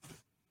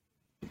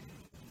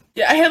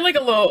 Yeah, I had like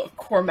a little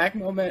Cormac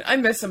moment. I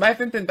miss him. I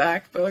haven't been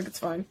back, but like it's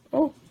fine.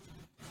 Oh.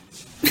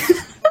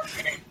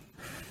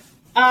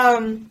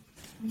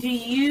 Do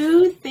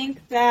you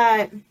think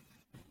that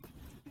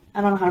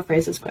I don't know how to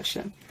phrase this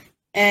question.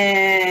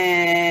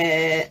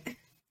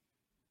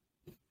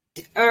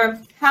 Or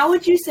how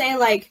would you say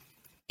like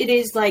it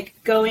is like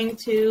going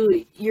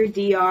to your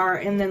DR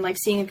and then like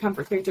seeing a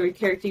comfort character or a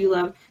character you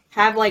love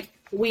have like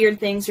weird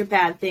things or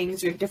bad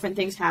things or different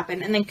things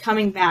happen and then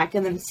coming back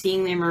and then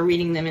seeing them or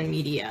reading them in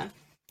media?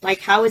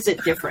 Like how is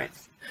it different?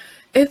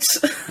 It's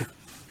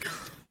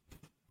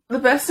the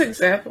best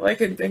example I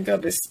can think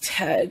of is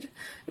Ted.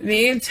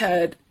 Me and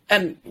Ted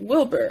and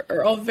Wilbur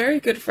are all very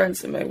good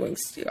friends in my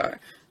Wings DR.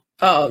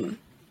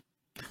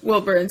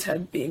 Wilbur and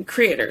Ted being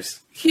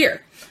creators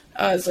here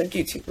as like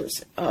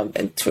YouTubers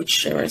and Twitch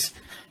streamers.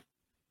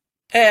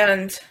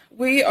 And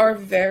we are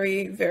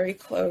very, very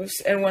close.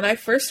 And when I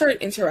first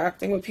started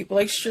interacting with people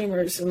like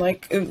streamers and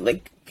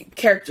like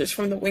characters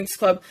from the Wings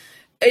Club,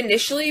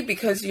 initially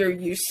because you're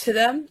used to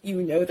them,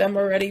 you know them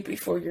already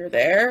before you're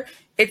there.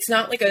 It's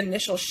not like an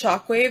initial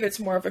shockwave. It's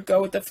more of a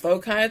go with the flow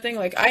kind of thing.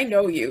 Like I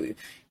know you,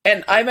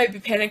 and I might be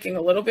panicking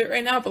a little bit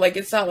right now, but like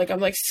it's not like I'm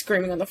like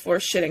screaming on the floor,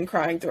 shitting,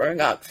 crying,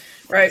 throwing up,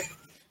 right?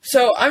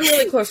 So I'm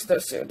really close to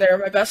those two. They're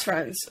my best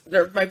friends.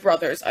 They're my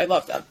brothers. I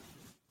love them.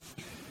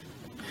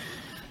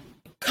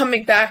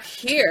 Coming back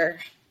here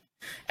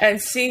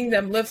and seeing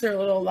them live their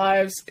little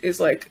lives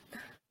is like,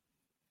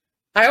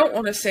 I don't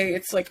want to say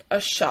it's like a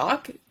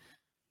shock.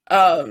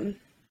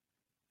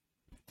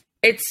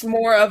 It's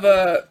more of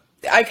a,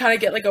 I kind of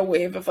get like a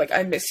wave of like,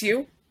 I miss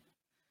you,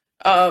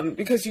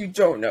 because you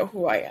don't know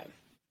who I am,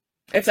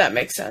 if that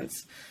makes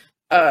sense.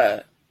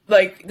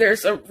 Like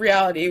there's a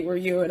reality where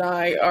you and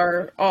I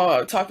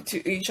are talking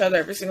to each other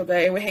every single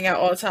day and we hang out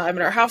all the time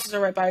and our houses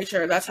are right by each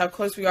other. That's how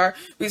close we are.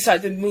 We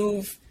decided to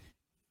move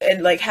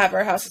and like have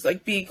our houses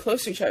like be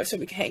close to each other so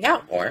we can hang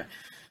out more.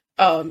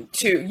 To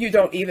you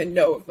don't even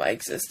know of my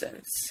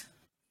existence.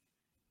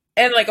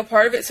 And like a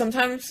part of it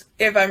sometimes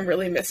if I'm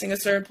really missing a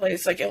certain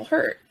place, like it'll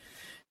hurt.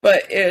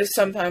 But it is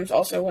sometimes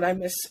also when I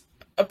miss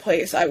a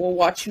place, I will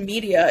watch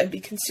media and be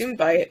consumed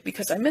by it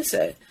because I miss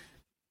it.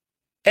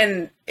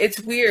 And it's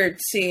weird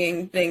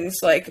seeing things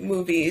like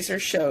movies or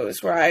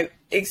shows where I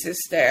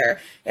exist there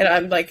and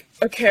I'm like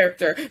a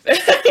character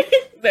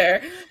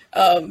there.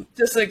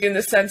 Just like in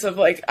the sense of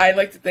like, I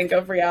like to think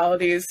of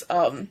realities.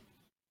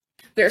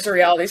 There's a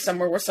reality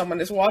somewhere where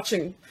someone is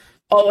watching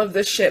all of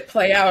this shit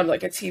play out on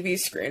like a TV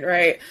screen,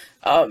 right?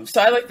 So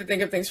I like to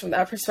think of things from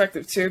that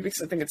perspective too,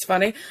 because I think it's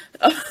funny.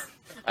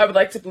 I would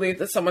like to believe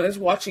that someone is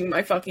watching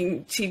my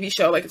fucking TV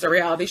show like it's a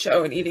reality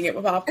show and eating it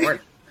with popcorn.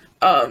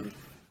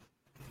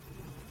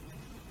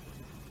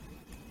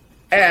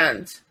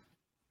 And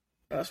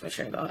I lost my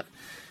train of thought.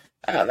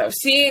 I don't know.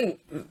 Seeing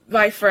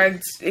my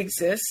friends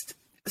exist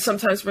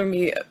sometimes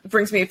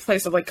brings me a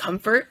place of like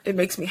comfort. It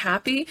makes me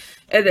happy.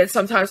 And then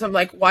sometimes I'm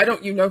like, why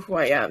don't you know who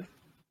I am?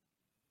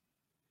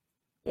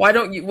 Why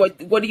don't you, what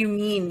do you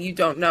mean you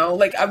don't know?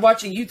 Like, I'm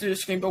watching you through the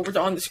screen, but we're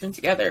on the screen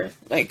together.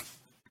 Like,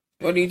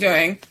 what are you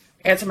doing?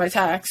 Answer my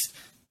text.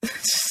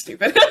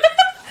 Stupid.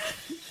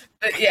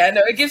 But yeah,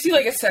 no, it gives you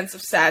like a sense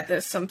of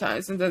sadness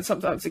sometimes, and then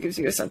sometimes it gives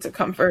you a sense of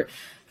comfort.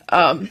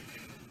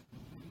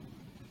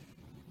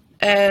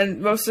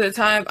 And most of the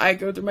time, I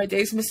go through my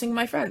days missing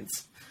my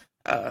friends.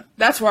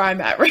 That's where I'm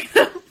at right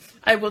now.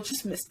 I will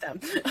just miss them.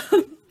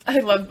 I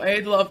love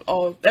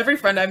every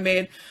friend I've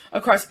made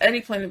across any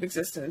plane of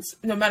existence.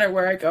 No matter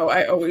where I go,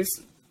 I always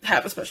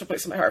have a special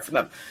place in my heart for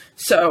them.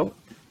 So,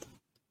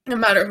 no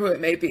matter who it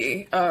may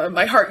be,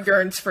 my heart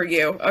yearns for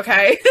you,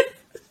 okay?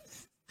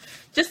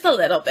 Just a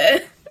little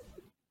bit.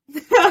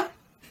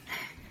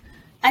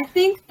 I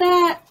think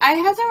that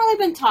it hasn't really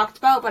been talked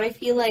about, but I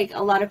feel like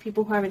a lot of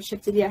people who haven't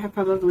shifted yet have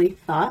probably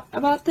thought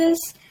about this.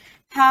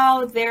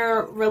 How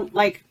their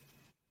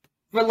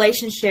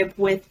relationship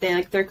with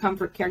their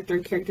comfort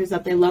characters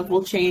that they love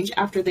will change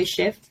after they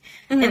shift,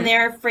 and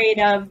they're afraid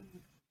of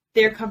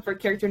their comfort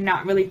character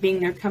not really being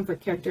their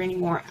comfort character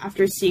anymore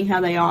after seeing how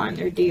they are in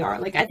their DR.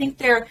 Like I think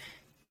they're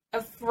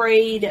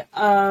afraid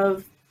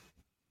of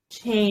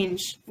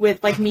change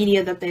with like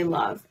media that they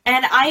love,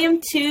 and I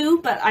am too.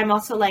 But I'm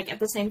also like at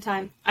the same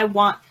time, I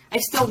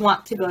still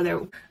want to go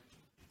there.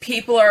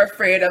 People are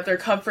afraid of their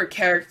comfort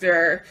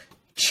character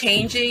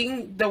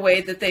changing the way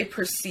that they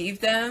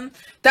perceive them.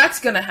 That's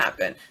gonna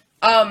happen.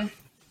 Por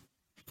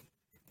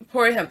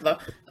ejemplo,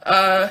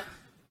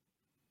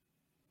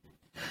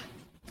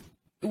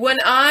 when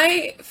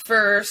I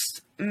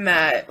first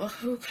met,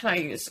 who can I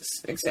use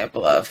this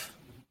example of?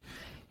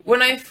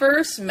 When I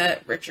first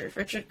met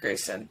Richard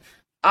Grayson,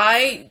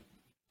 I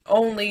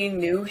only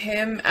knew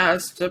him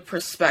as the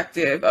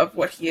perspective of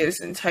what he is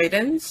in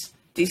Titans,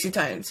 DC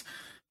Titans.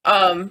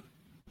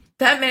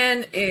 That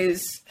man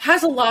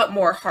has a lot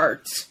more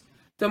heart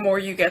the more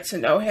you get to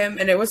know him,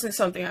 and it wasn't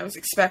something I was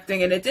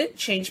expecting, and it didn't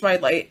change my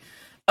light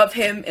of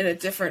him in a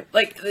different,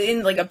 like,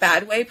 in, like, a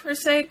bad way, per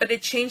se, but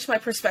it changed my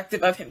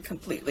perspective of him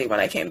completely when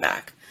I came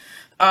back.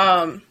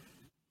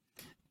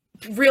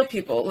 Real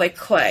people, like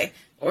Clay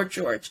or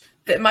George,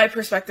 that my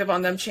perspective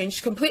on them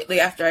changed completely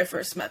after I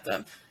first met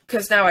them.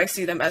 Because now I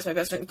see them as my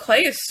best friend.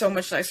 Clay is so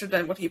much nicer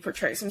than what he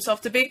portrays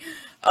himself to be.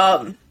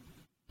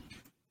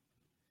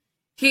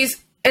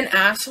 He's an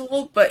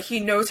asshole, but he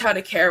knows how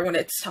to care when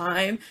it's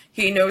time.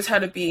 He knows how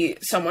to be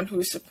someone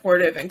who's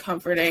supportive and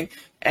comforting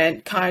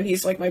and kind.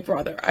 He's like my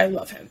brother. I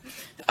love him.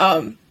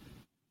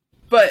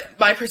 But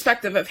my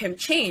perspective of him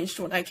changed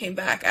when I came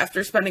back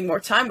after spending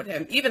more time with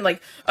him. Even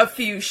like a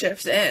few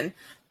shifts in,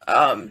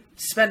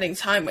 spending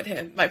time with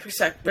him, my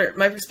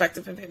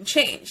perspective of him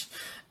changed.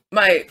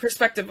 My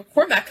perspective of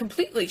Cormac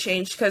completely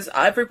changed because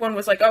everyone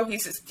was like, oh,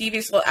 he's this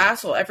devious little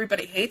asshole.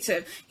 Everybody hates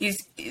him. He's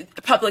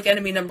public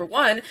enemy number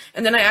one.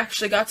 And then I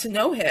actually got to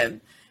know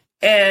him.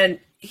 And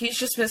he's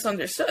just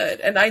misunderstood.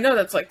 And I know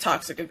that's, like,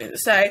 toxic of me to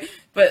say,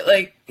 but,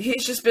 like,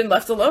 he's just been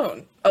left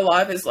alone a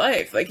lot of his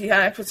life. Like, he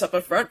kind of puts up a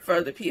front for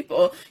other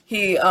people.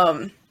 He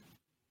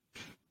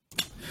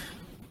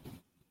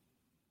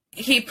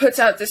puts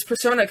out this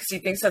persona because he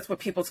thinks that's what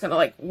people's gonna,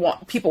 like,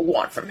 people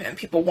want from him.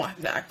 People want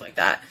him to act like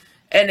that.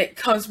 And it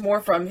comes more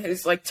from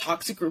his, like,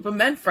 toxic group of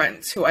men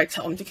friends who I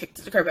tell him to kick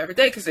to the curb every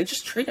day because they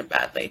just treat him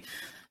badly.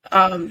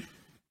 And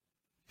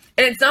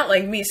it's not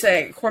like me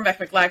saying Cormac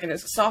McLagan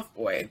is a soft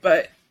boy,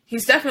 but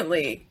he's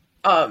definitely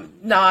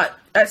not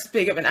as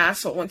big of an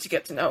asshole once you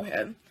get to know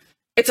him.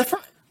 It's a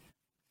front.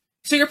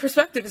 So your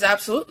perspective is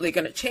absolutely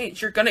going to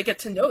change. You're going to get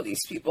to know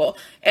these people.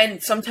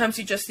 And sometimes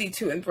you just need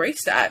to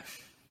embrace that.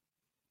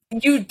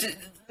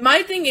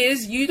 My thing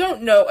is, you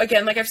don't know,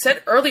 again, like I've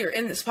said earlier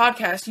in this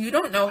podcast, you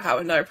don't know how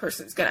another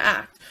person is going to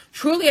act.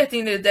 Truly, at the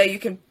end of the day, you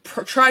can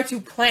try to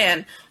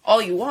plan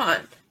all you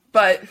want,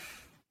 but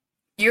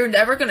you're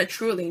never going to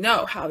truly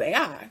know how they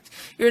act.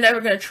 You're never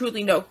going to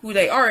truly know who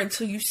they are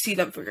until you see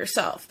them for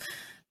yourself.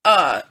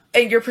 And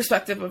your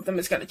perspective of them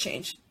is going to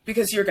change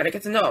because you're going to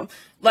get to know them.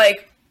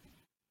 Like,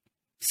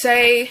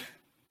 say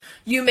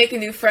you make a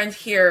new friend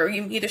here, or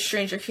you meet a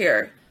stranger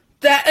here.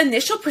 That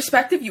initial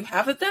perspective you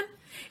have of them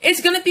is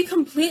going to be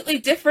completely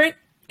different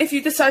if you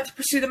decide to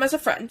pursue them as a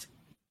friend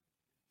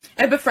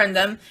and befriend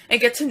them and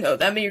get to know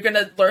them, and you're going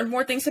to learn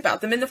more things about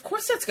them, and of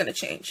course that's going to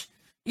change.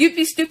 You'd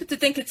be stupid to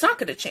think it's not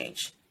going to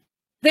change.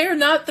 They're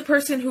not the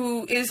person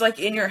who is, like,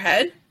 in your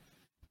head,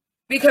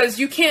 because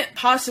you can't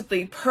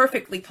possibly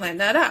perfectly plan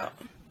that out,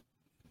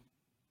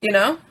 you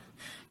know?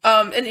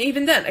 And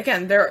even then,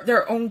 again,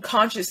 their own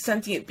conscious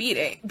sentient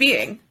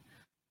being,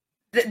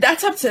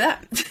 that's up to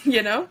them,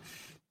 you know?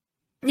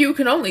 You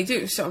can only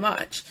do so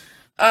much.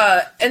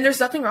 And there's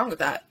nothing wrong with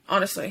that,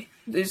 honestly.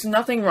 There's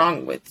nothing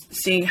wrong with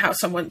seeing how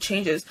someone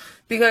changes.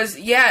 Because,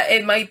 yeah,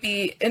 it might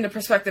be in the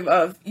perspective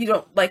of you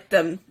don't like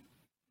them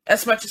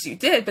as much as you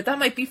did, but that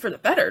might be for the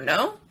better,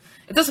 no?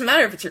 It doesn't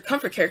matter if it's your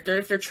comfort character.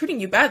 If they're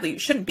treating you badly, you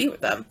shouldn't be with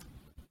them.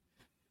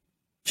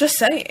 Just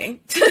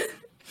saying.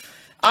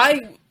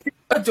 I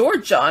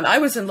adored John. I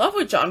was in love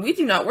with John. We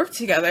do not work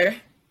together.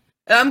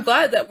 And I'm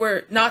glad that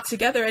we're not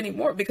together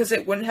anymore because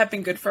it wouldn't have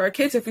been good for our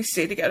kids if we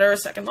stayed together a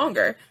second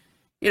longer,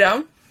 you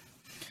know?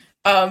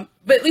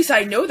 But at least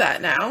I know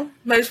that now.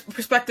 My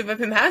perspective of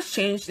him has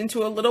changed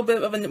into a little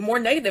bit of a more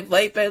negative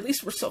light, but at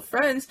least we're still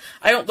friends.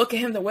 I don't look at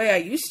him the way I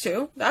used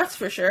to, that's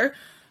for sure.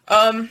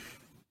 And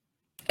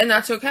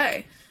that's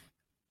okay.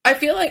 I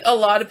feel like a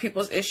lot of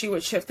people's issue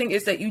with shifting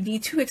is that you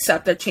need to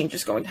accept that change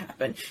is going to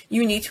happen.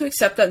 You need to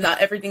accept that not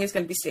everything is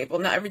going to be stable.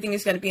 Not everything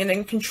is going to be in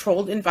a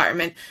controlled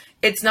environment.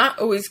 It's not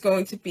always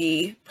going to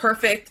be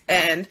perfect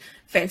and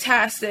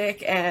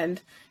fantastic and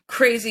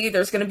crazy.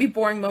 There's going to be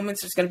boring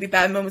moments, there's going to be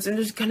bad moments, and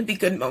there's going to be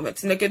good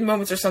moments. And the good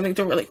moments are something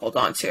to really hold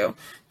on to.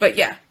 But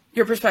yeah,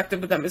 your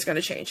perspective of them is going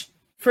to change.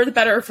 For the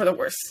better or for the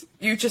worse.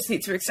 You just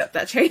need to accept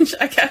that change,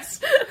 I guess.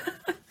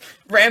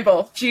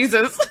 Ramble.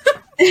 Jesus.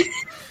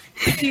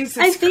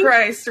 Jesus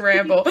Christ,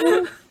 ramble.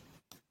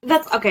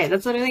 That's okay.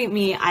 That's literally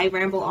me. I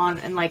ramble on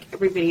in like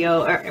every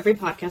video or every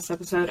podcast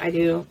episode I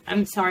do.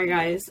 I'm sorry,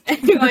 guys.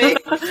 Anyway,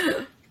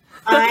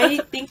 I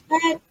think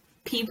that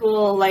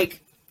people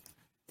like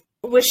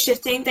with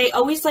shifting, they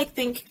always like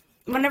think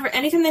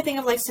anytime they think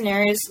of like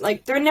scenarios,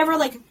 like they're never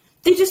like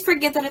they just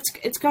forget that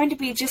it's going to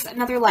be just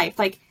another life.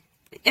 Like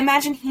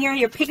imagine here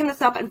you're picking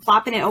this up and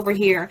flopping it over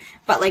here,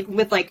 but like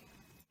with like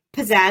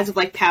pizzazz of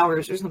like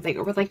powers or something,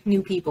 or with like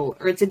new people,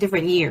 or it's a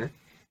different year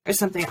or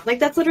something. Like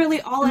that's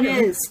literally all it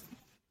is.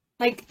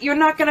 Like you're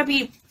not gonna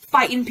be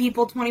fighting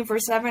people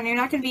 24/7. You're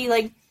not gonna be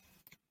like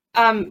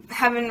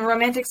having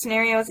romantic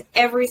scenarios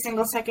every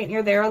single second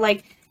you're there.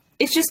 Like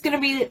it's just gonna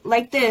be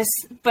like this,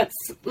 but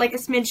like a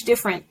smidge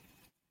different.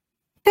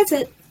 That's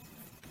it.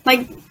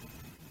 Like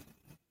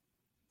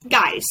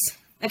guys.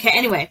 Okay.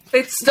 Anyway,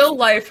 it's still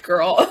life,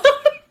 girl.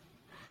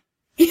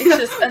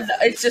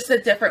 It's just a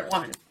different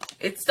one.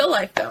 It's still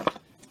life, though.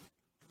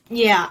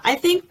 Yeah, I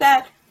think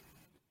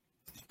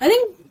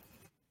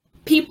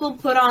people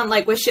put on,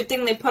 like, with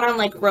shifting, they put on,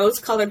 like,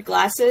 rose-colored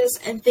glasses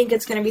and think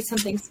it's going to be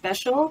something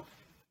special,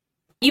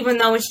 even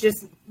though it's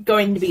just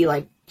going to be,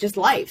 like, just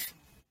life.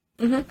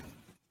 Mm-hmm.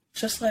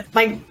 Just lift.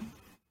 Like,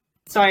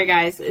 sorry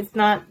guys, it's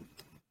not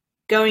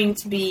going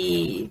to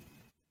be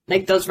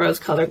like those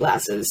rose-colored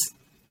glasses.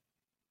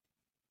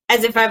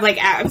 As if I've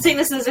I'm saying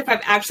this as if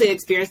I've actually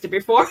experienced it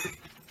before.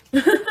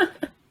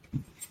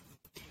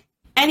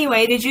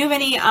 Anyway, did you have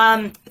any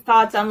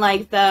thoughts on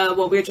like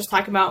what we were just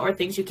talking about, or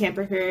things you can't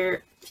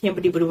prepare?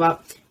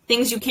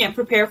 Things you can't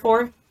prepare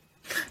for.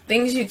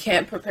 Things you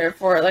can't prepare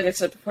for. Like I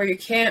said before, you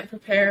can't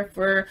prepare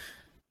for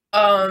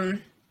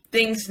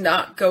things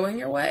not going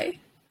your way,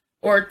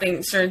 or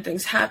certain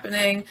things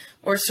happening,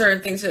 or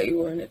certain things that you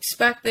weren't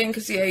expecting.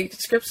 Because you can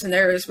script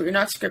scenarios, but you're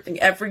not scripting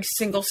every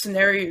single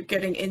scenario you're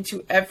getting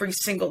into every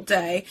single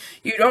day.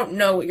 You don't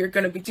know what you're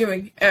going to be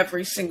doing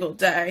every single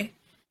day,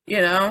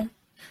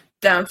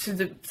 down to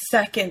the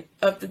second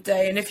of the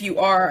day. And if you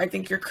are, I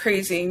think you're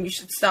crazy and you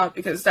should stop,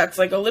 because that's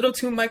like a little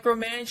too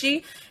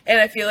micromanagey. And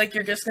I feel like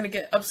you're just going to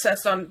get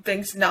obsessed on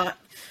things not,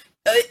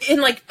 and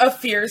like a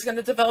fear is going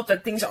to develop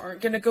that things aren't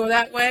going to go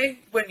that way,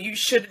 when you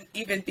shouldn't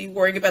even be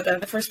worrying about that in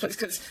the first place.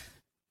 Because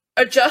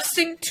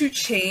adjusting to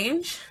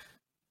change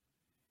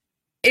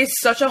is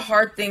such a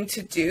hard thing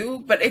to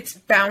do, but it's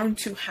bound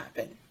to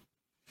happen.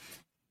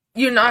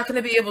 You're not going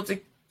to be able to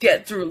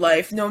get through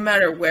life, no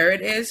matter where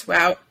it is,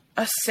 without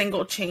a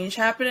single change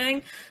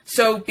happening.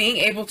 So being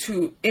able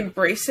to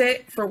embrace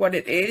it for what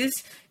it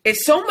is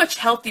so much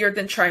healthier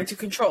than trying to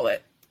control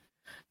it.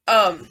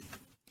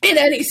 In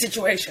any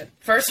situation.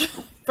 First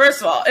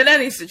of all, in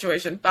any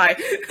situation. Bye.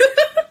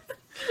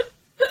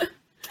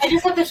 I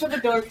just have to shut the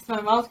door because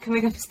my mom's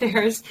coming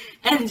upstairs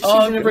and she's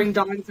going to bring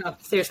dogs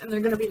upstairs and they're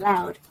going to be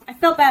loud. I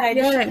felt bad. I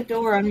just shut the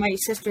door on my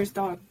sister's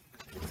dog.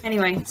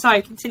 Anyway,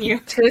 sorry, continue.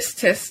 Tisk,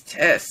 tisk,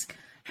 tisk.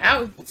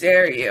 How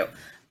dare you?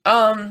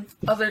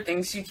 Other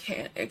things you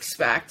can't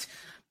expect.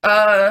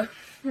 I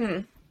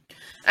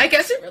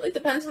guess it really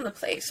depends on the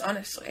place,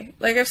 honestly.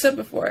 Like I've said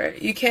before,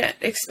 you can't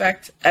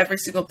expect every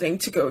single thing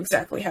to go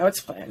exactly how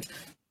it's planned.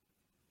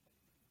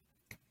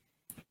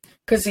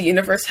 Because the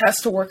universe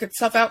has to work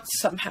itself out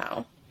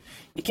somehow.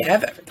 You can't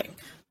have everything.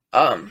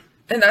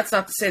 And that's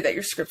not to say that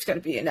your script's going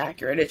to be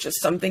inaccurate. It's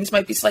just some things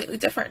might be slightly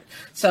different.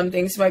 Some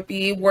things might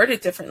be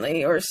worded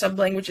differently, or some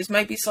languages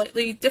might be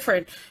slightly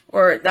different,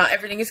 or not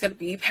everything is going to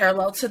be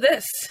parallel to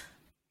this.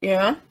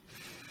 So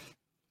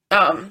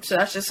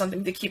that's just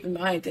something to keep in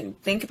mind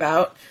and think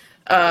about.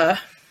 And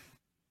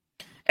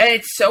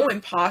it's so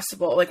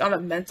impossible, like on a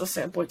mental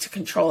standpoint, to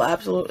control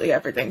absolutely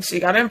everything. So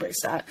you got to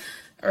embrace that.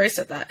 I already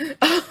said that.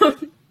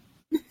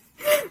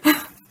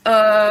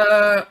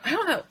 I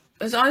don't know.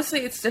 Because honestly,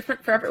 it's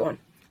different for everyone.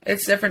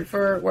 It's different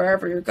for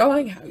wherever you're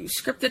going, how you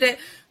scripted it,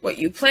 what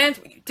you planned,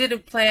 what you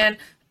didn't plan.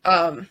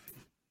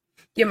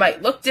 You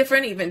might look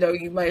different, even though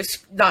you might have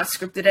not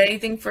scripted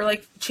anything for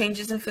like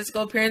changes in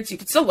physical appearance. You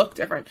could still look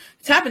different.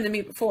 It's happened to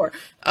me before,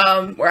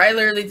 where I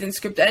literally didn't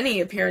script any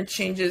appearance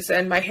changes,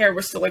 and my hair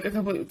was still like a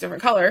completely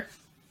different color.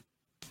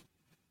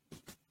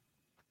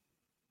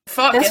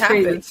 Fuck, it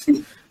happens.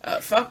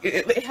 Fuck,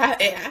 it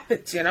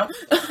happens,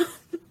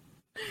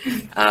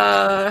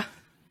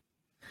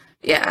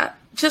 Yeah,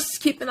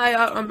 just keep an eye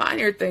out on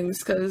minor things,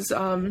 because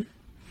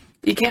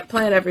you can't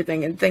plan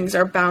everything, and things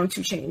are bound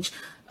to change.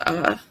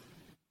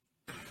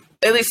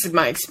 At least in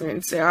my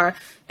experience, they are.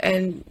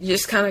 And you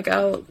just kind of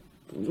gotta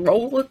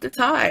roll with the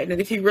tide. And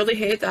if you really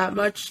hate it that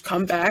much,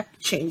 come back,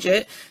 change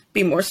it,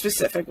 be more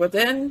specific with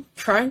it, and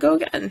try and go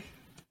again.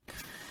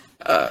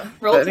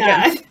 Roll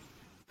tide.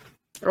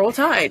 Roll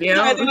tide,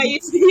 Yeah, the way you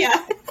say,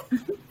 yeah.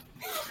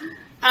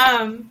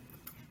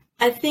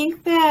 I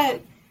think that,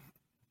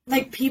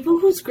 like, people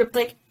who script,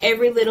 like,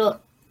 every little,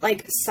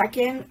 like,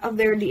 second of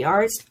their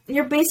DRs,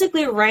 you're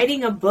basically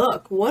writing a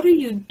book. What are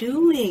you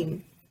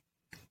doing?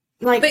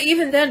 Like, but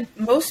even then,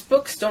 most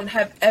books don't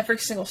have every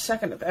single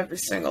second of every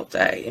single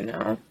day,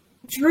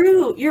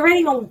 Drew, you're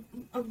writing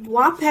a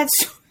Wattpad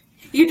story.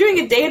 You're doing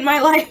a day in my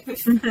life.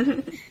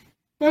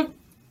 Like,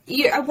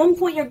 at one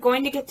point, you're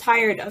going to get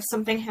tired of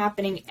something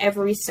happening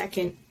every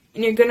second,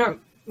 and you're going to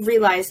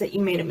realize that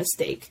you made a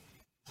mistake.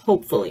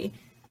 Hopefully,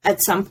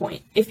 at some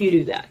point, if you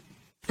do that.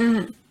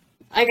 Mm-hmm.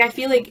 Like, I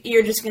feel like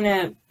you're just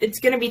it's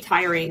gonna be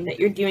tiring that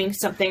you're doing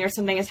something, or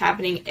something is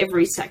happening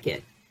every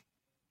second.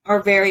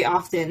 Or very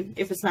often,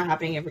 if it's not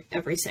happening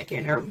every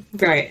second, or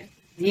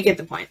you get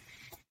the point.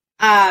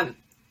 But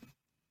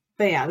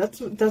yeah,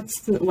 that's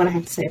what I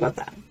have to say about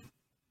that.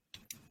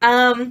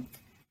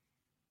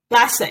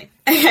 Last thing.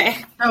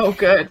 Okay. Oh,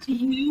 good. Do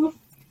you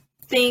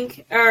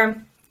think, okay,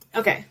 oh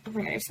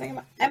my god, you're saying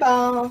about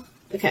eyeball.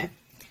 Okay.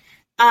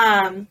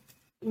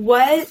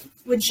 What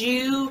would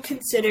you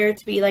consider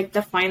to be, like,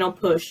 the final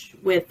push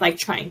with, like,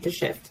 trying to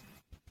shift?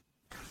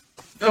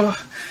 Oh,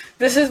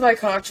 this is my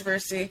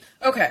controversy.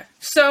 Okay,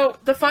 so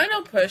the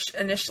final push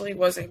initially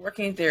was a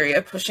working theory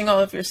of pushing all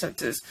of your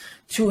senses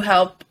to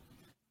help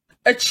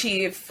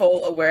achieve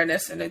full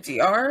awareness in a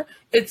DR.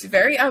 It's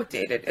very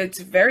outdated, it's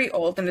very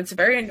old, and it's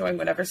very annoying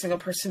when every single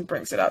person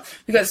brings it up.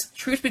 Because,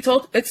 truth be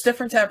told, it's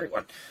different to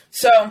everyone.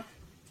 So,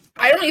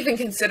 I don't even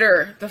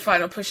consider the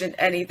final push in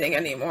anything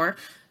anymore.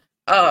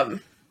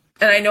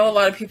 And I know a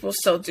lot of people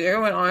still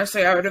do, and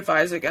honestly, I would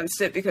advise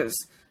against it, because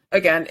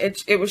again,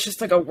 it was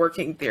just like a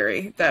working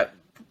theory that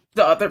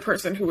the other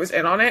person who was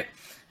in on it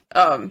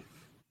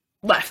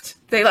left.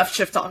 They left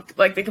Shift Talk.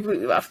 Like, they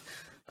completely left.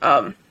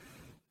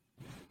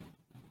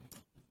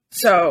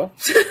 So,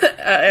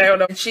 I don't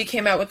know. She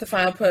came out with the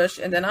final push,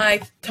 and then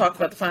I talked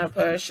about the final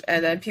push,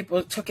 and then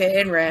people took it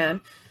and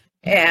ran.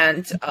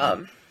 And,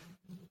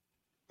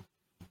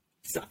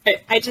 Sorry,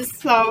 I just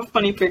saw a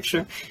funny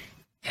picture.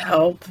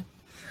 help.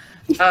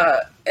 And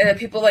then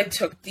people, like,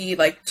 took the,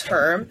 like,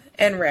 term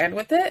and ran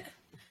with it.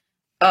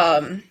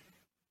 And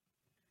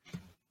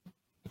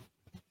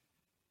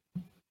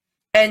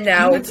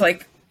now it's,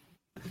 like,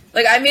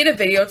 I made a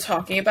video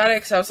talking about it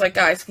because I was like,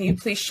 guys, can you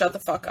please shut the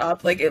fuck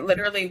up? Like, it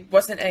literally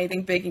wasn't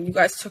anything big, and you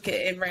guys took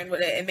it and ran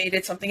with it and made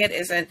it something it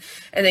isn't.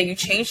 And then you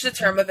changed the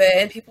term of it,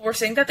 and people were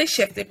saying that they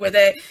shifted with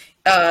it,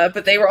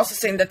 but they were also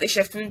saying that they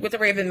shifted with the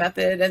Raven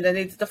method, and then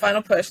they did the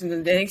final push, and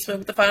then they didn't explain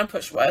what the final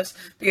push was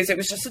because it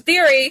was just a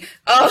theory.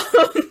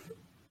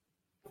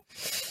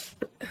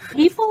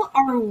 People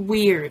are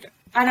weird.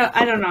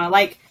 I don't know.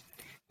 Like,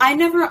 I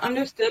never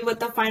understood what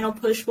the final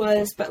push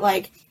was, but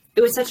like, it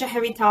was such a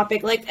heavy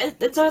topic. Like,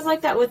 it's always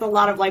like that with a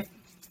lot of, like,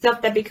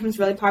 stuff that becomes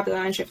really popular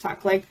on Shift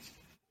Talk. Like,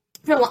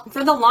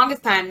 for the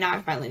longest time, now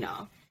I finally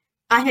know.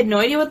 I had no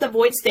idea what the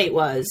void state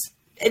was.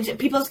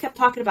 People just kept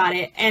talking about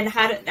it, and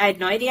I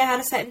had no idea how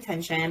to set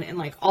intention, and,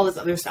 like, all this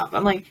other stuff.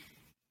 I'm like,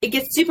 it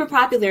gets super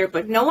popular,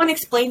 but no one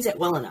explains it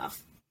well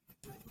enough.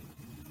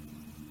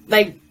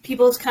 Like,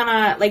 people just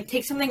kind of, like,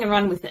 take something and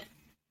run with it.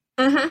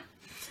 Mm-hmm. It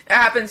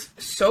happens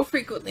so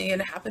frequently, and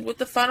it happened with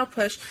the final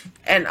push,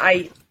 and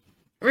I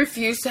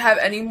refuse to have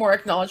any more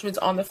acknowledgments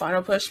on the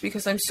final push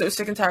because I'm so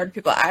sick and tired of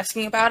people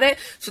asking about it.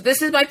 So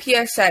this is my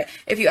PSA.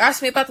 If you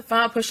ask me about the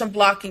final push, I'm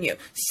blocking you.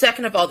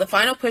 Second of all, the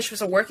final push was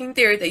a working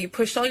theory that you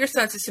pushed all your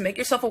senses to make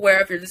yourself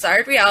aware of your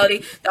desired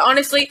reality that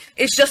honestly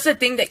is just a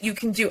thing that you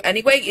can do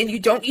anyway, and you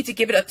don't need to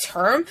give it a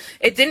term.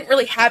 It didn't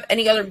really have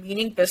any other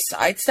meaning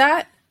besides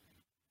that.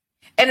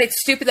 And it's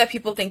stupid that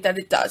people think that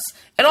it does.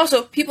 And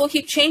also, people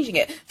keep changing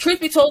it. Truth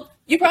be told,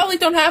 you probably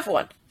don't have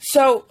one.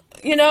 So,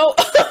 you know,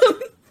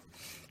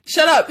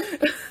 shut up.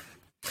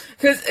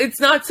 Because it's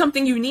not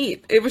something you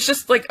need. It was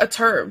just, like, a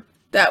term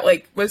that,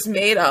 like, was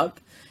made up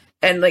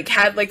and, like,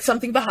 had, like,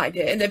 something behind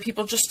it. And then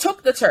people just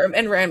took the term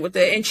and ran with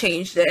it and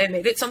changed it and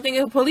made it something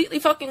it completely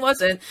fucking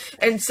wasn't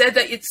and said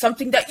that it's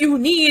something that you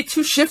need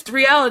to shift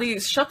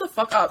realities. Shut the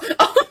fuck up.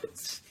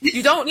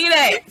 You don't need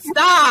it.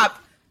 Stop.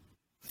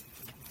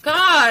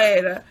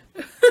 God,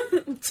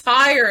 I'm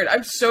tired.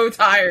 I'm so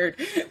tired.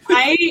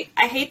 I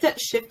hate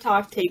that Shift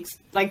Talk takes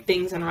like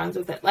things and runs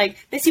with it. Like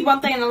they see one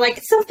thing and they're like,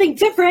 it's something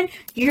different.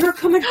 You're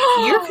coming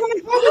home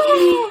with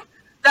me.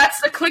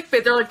 That's the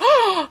clickbait. They're like,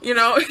 oh, you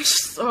know, it's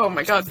just, oh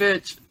my god,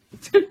 bitch.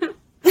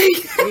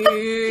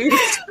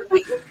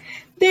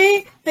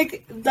 They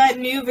like that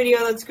new video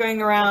that's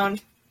going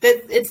around.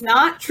 That it's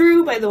not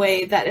true, by the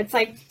way. That it's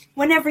like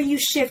whenever you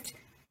shift,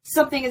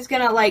 something is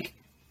gonna like.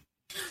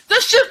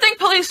 The shifting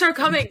police are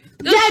coming!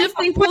 The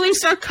shifting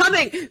police are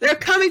coming! They're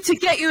coming to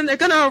get you and they're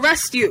gonna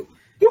arrest you!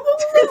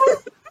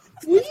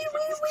 Wait.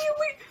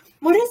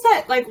 What is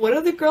that? Like, what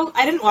are the girls?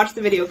 I didn't watch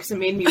the video because it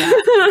made me mad.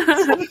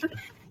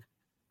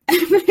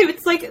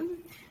 It's like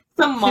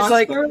some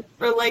monster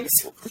or like.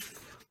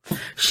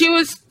 She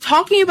was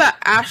talking about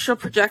astral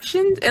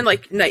projections and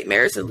like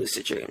nightmares and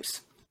lucid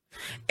dreams.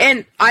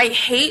 And I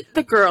hate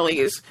the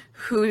girlies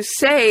who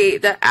say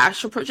that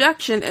astral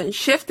projection and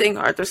shifting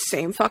are the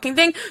same fucking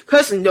thing,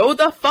 because no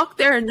the fuck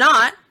they're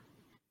not.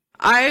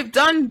 I've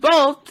done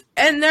both,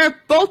 and they're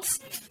both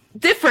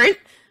different.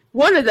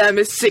 One of them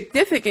is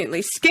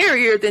significantly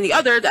scarier than the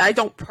other that I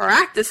don't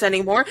practice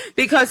anymore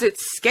because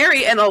it's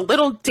scary and a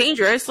little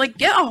dangerous. Like,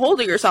 get a hold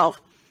of yourself.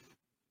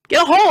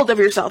 Get a hold of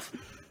yourself.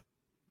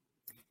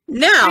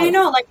 Now. I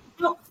know, like,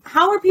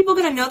 how are people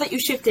gonna know that you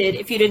shifted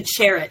if you didn't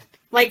share it?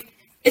 Like,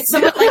 it's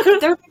someone, like,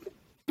 they're...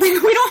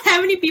 Like, we don't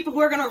have any people who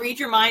are going to read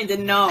your mind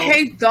and know.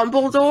 Hey,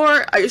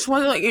 Dumbledore, I just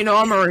want to let you know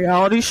I'm a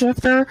reality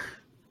shifter.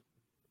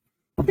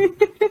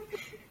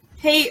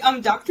 Hey,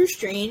 Doctor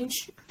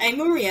Strange,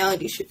 I'm a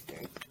reality shifter.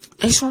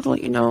 I just want to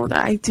let you know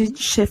that I did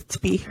shift to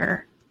be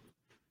here.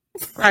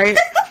 Right?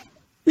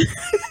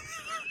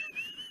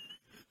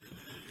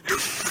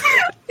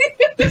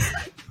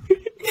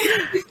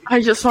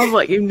 I just want to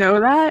let you know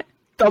that,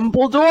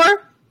 Dumbledore,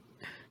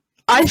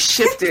 I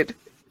shifted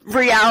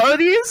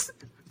realities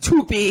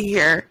to be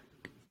here.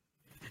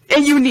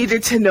 And you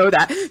needed to know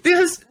that.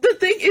 Because the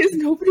thing is,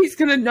 nobody's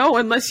gonna know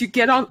unless you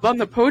get on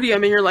the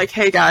podium and you're like,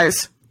 hey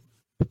guys,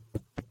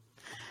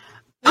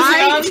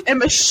 I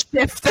am a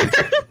shifter.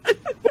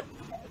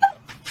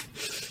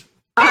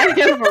 I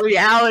am a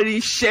reality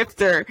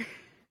shifter.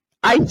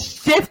 I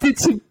shifted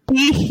to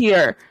be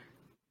here.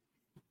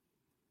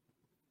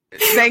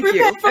 Thank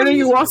you. And then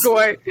you walk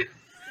away.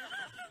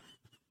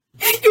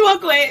 You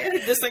walk away,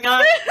 this thing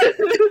on.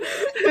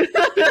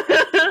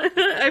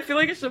 I feel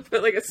like I should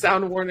put like a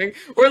sound warning,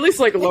 or at least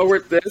like lower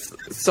this.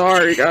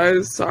 Sorry,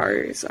 guys.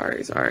 Sorry.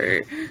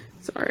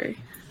 Anyway.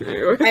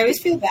 I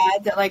always feel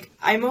bad that like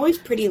I'm always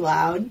pretty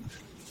loud,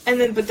 and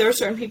then but there are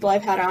certain people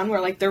I've had on where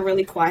like they're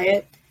really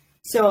quiet,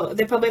 So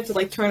they probably have to,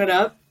 like, turn it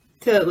up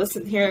to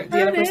listen hear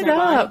the other Turn person it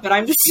reply, up. but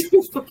I'm just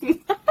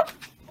fucking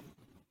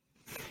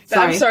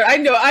I'm sorry. I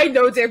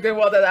know damn good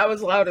well that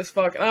was loud as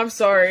fuck, and I'm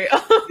sorry.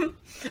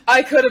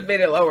 I could have made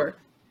it lower,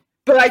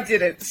 but I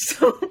didn't.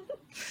 So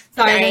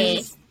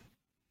Sorry.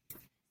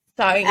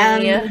 sorry.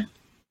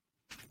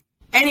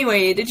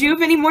 Anyway, did you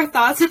have any more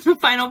thoughts on the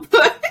final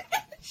push?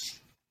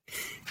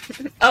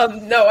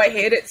 No, I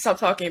hate it. Stop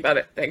talking about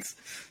it. Thanks.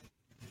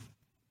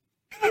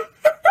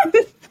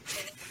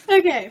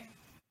 Okay.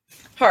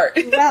 Heart.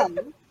 Well,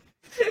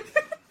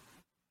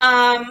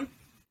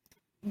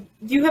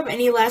 do you have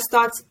any last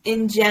thoughts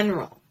in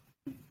general?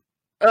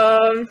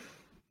 My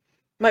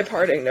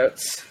parting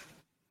notes.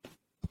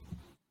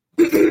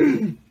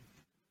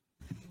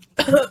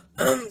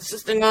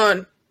 Insisting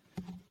on.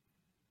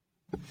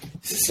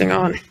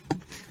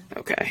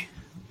 Okay.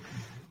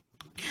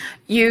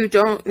 You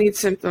don't need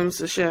symptoms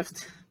to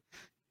shift.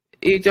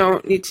 You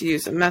don't need to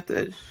use a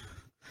method.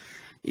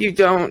 You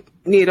don't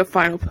need a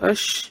final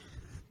push.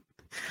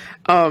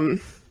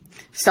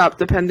 Stop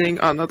depending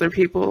on other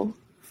people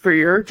for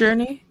your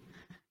journey.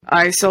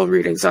 I sell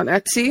readings on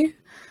Etsy.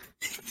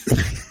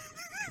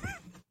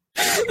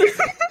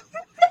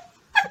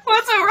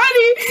 What's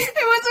already?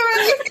 It was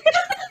already.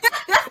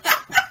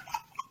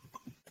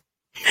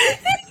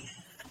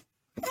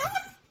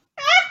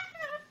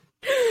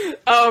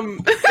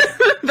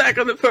 Back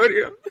on the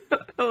podium.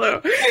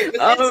 Hello.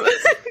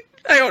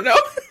 I don't know.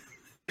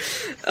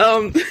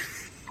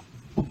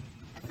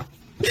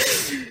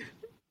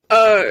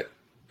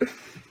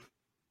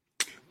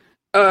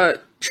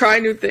 Try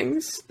new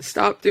things.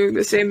 Stop doing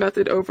the same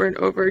method over and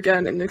over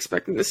again and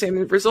expecting the same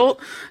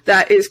result.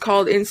 That is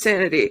called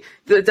insanity.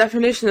 The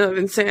definition of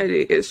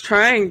insanity is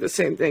trying the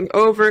same thing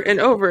over and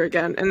over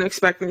again and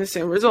expecting the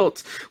same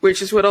results,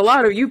 which is what a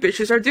lot of you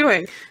bitches are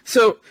doing.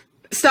 So,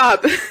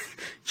 stop.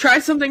 Try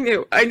something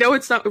new. I know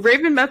it's not,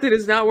 Raven method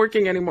is not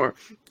working anymore.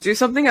 Do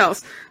something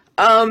else.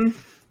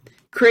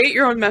 Create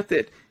your own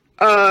method.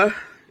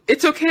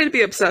 It's okay to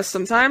be obsessed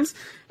sometimes,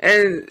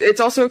 and it's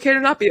also okay to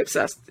not be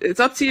obsessed.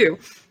 It's up to you.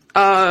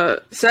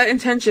 Set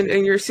intention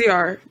in your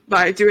CR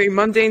by doing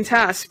mundane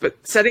tasks, but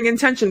setting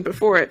intention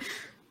before it.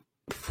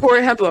 Before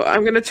I upload,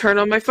 I'm gonna turn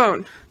on my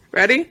phone.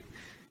 Ready?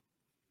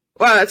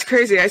 Wow, that's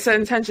crazy. I set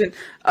intention.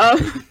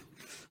 I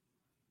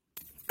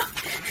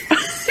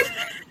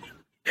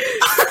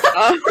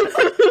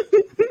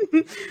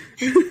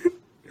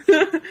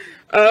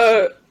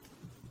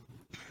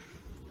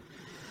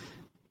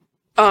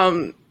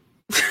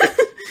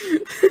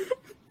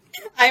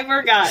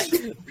forgot.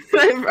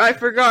 I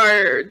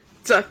forgot.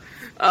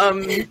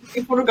 I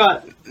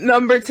forgot.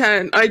 Number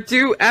 10. I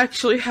do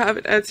actually have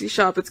an Etsy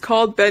shop. It's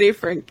called Betty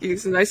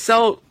Frankie's, and I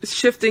sell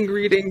shifting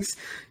readings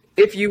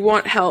if you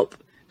want help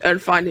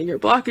and finding your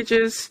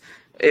blockages.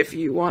 If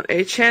you want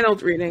a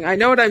channeled reading, I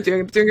know what I'm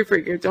doing. I'm doing it for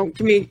you. Don't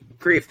give me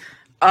grief.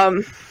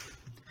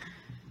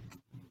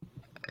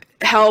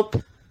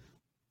 Help,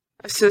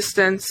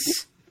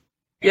 assistance,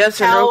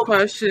 yes or no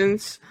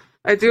questions.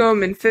 I do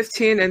them in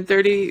 15 and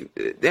 30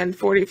 and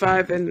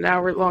 45 and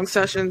hour long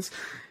sessions.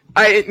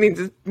 I didn't mean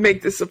to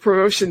make this a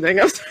promotion thing.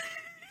 I'm sorry.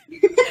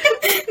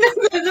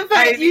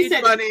 I need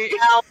money.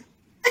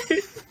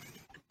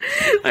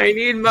 I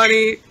need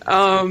money.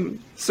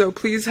 So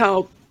please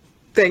help.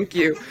 Thank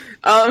you.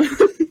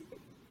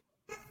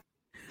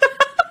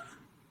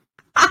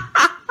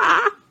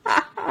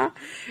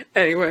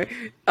 Anyway,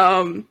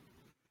 I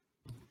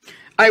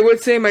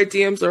would say my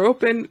DMs are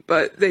open,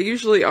 but they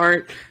usually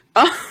aren't.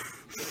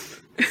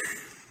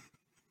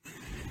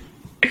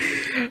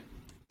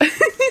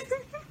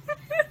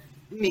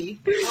 Me.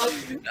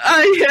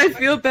 I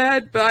feel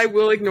bad, but I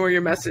will ignore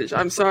your message.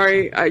 I'm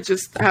sorry. I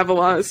just have a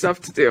lot of stuff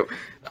to do.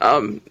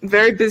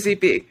 Very busy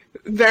bee.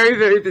 Very,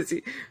 very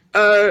busy.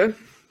 And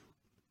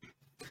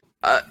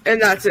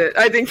that's it.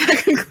 I think that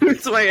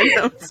concludes my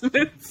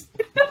announcements.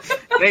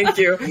 Thank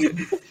you.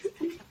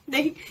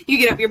 You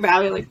get up your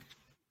bow, you're like,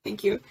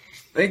 thank you.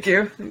 Thank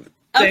you.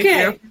 Thank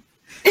Okay.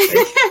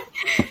 you.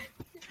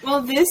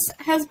 Well, this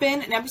has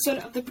been an episode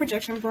of the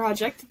Projection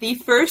Project, the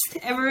first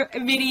ever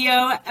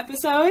video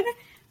episode.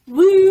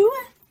 Woo!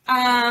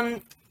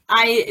 I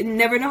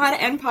never know how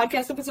to end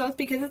podcast episodes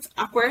because it's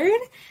awkward.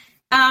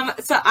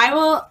 So I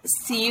will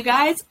see you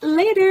guys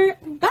later.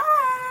 Bye!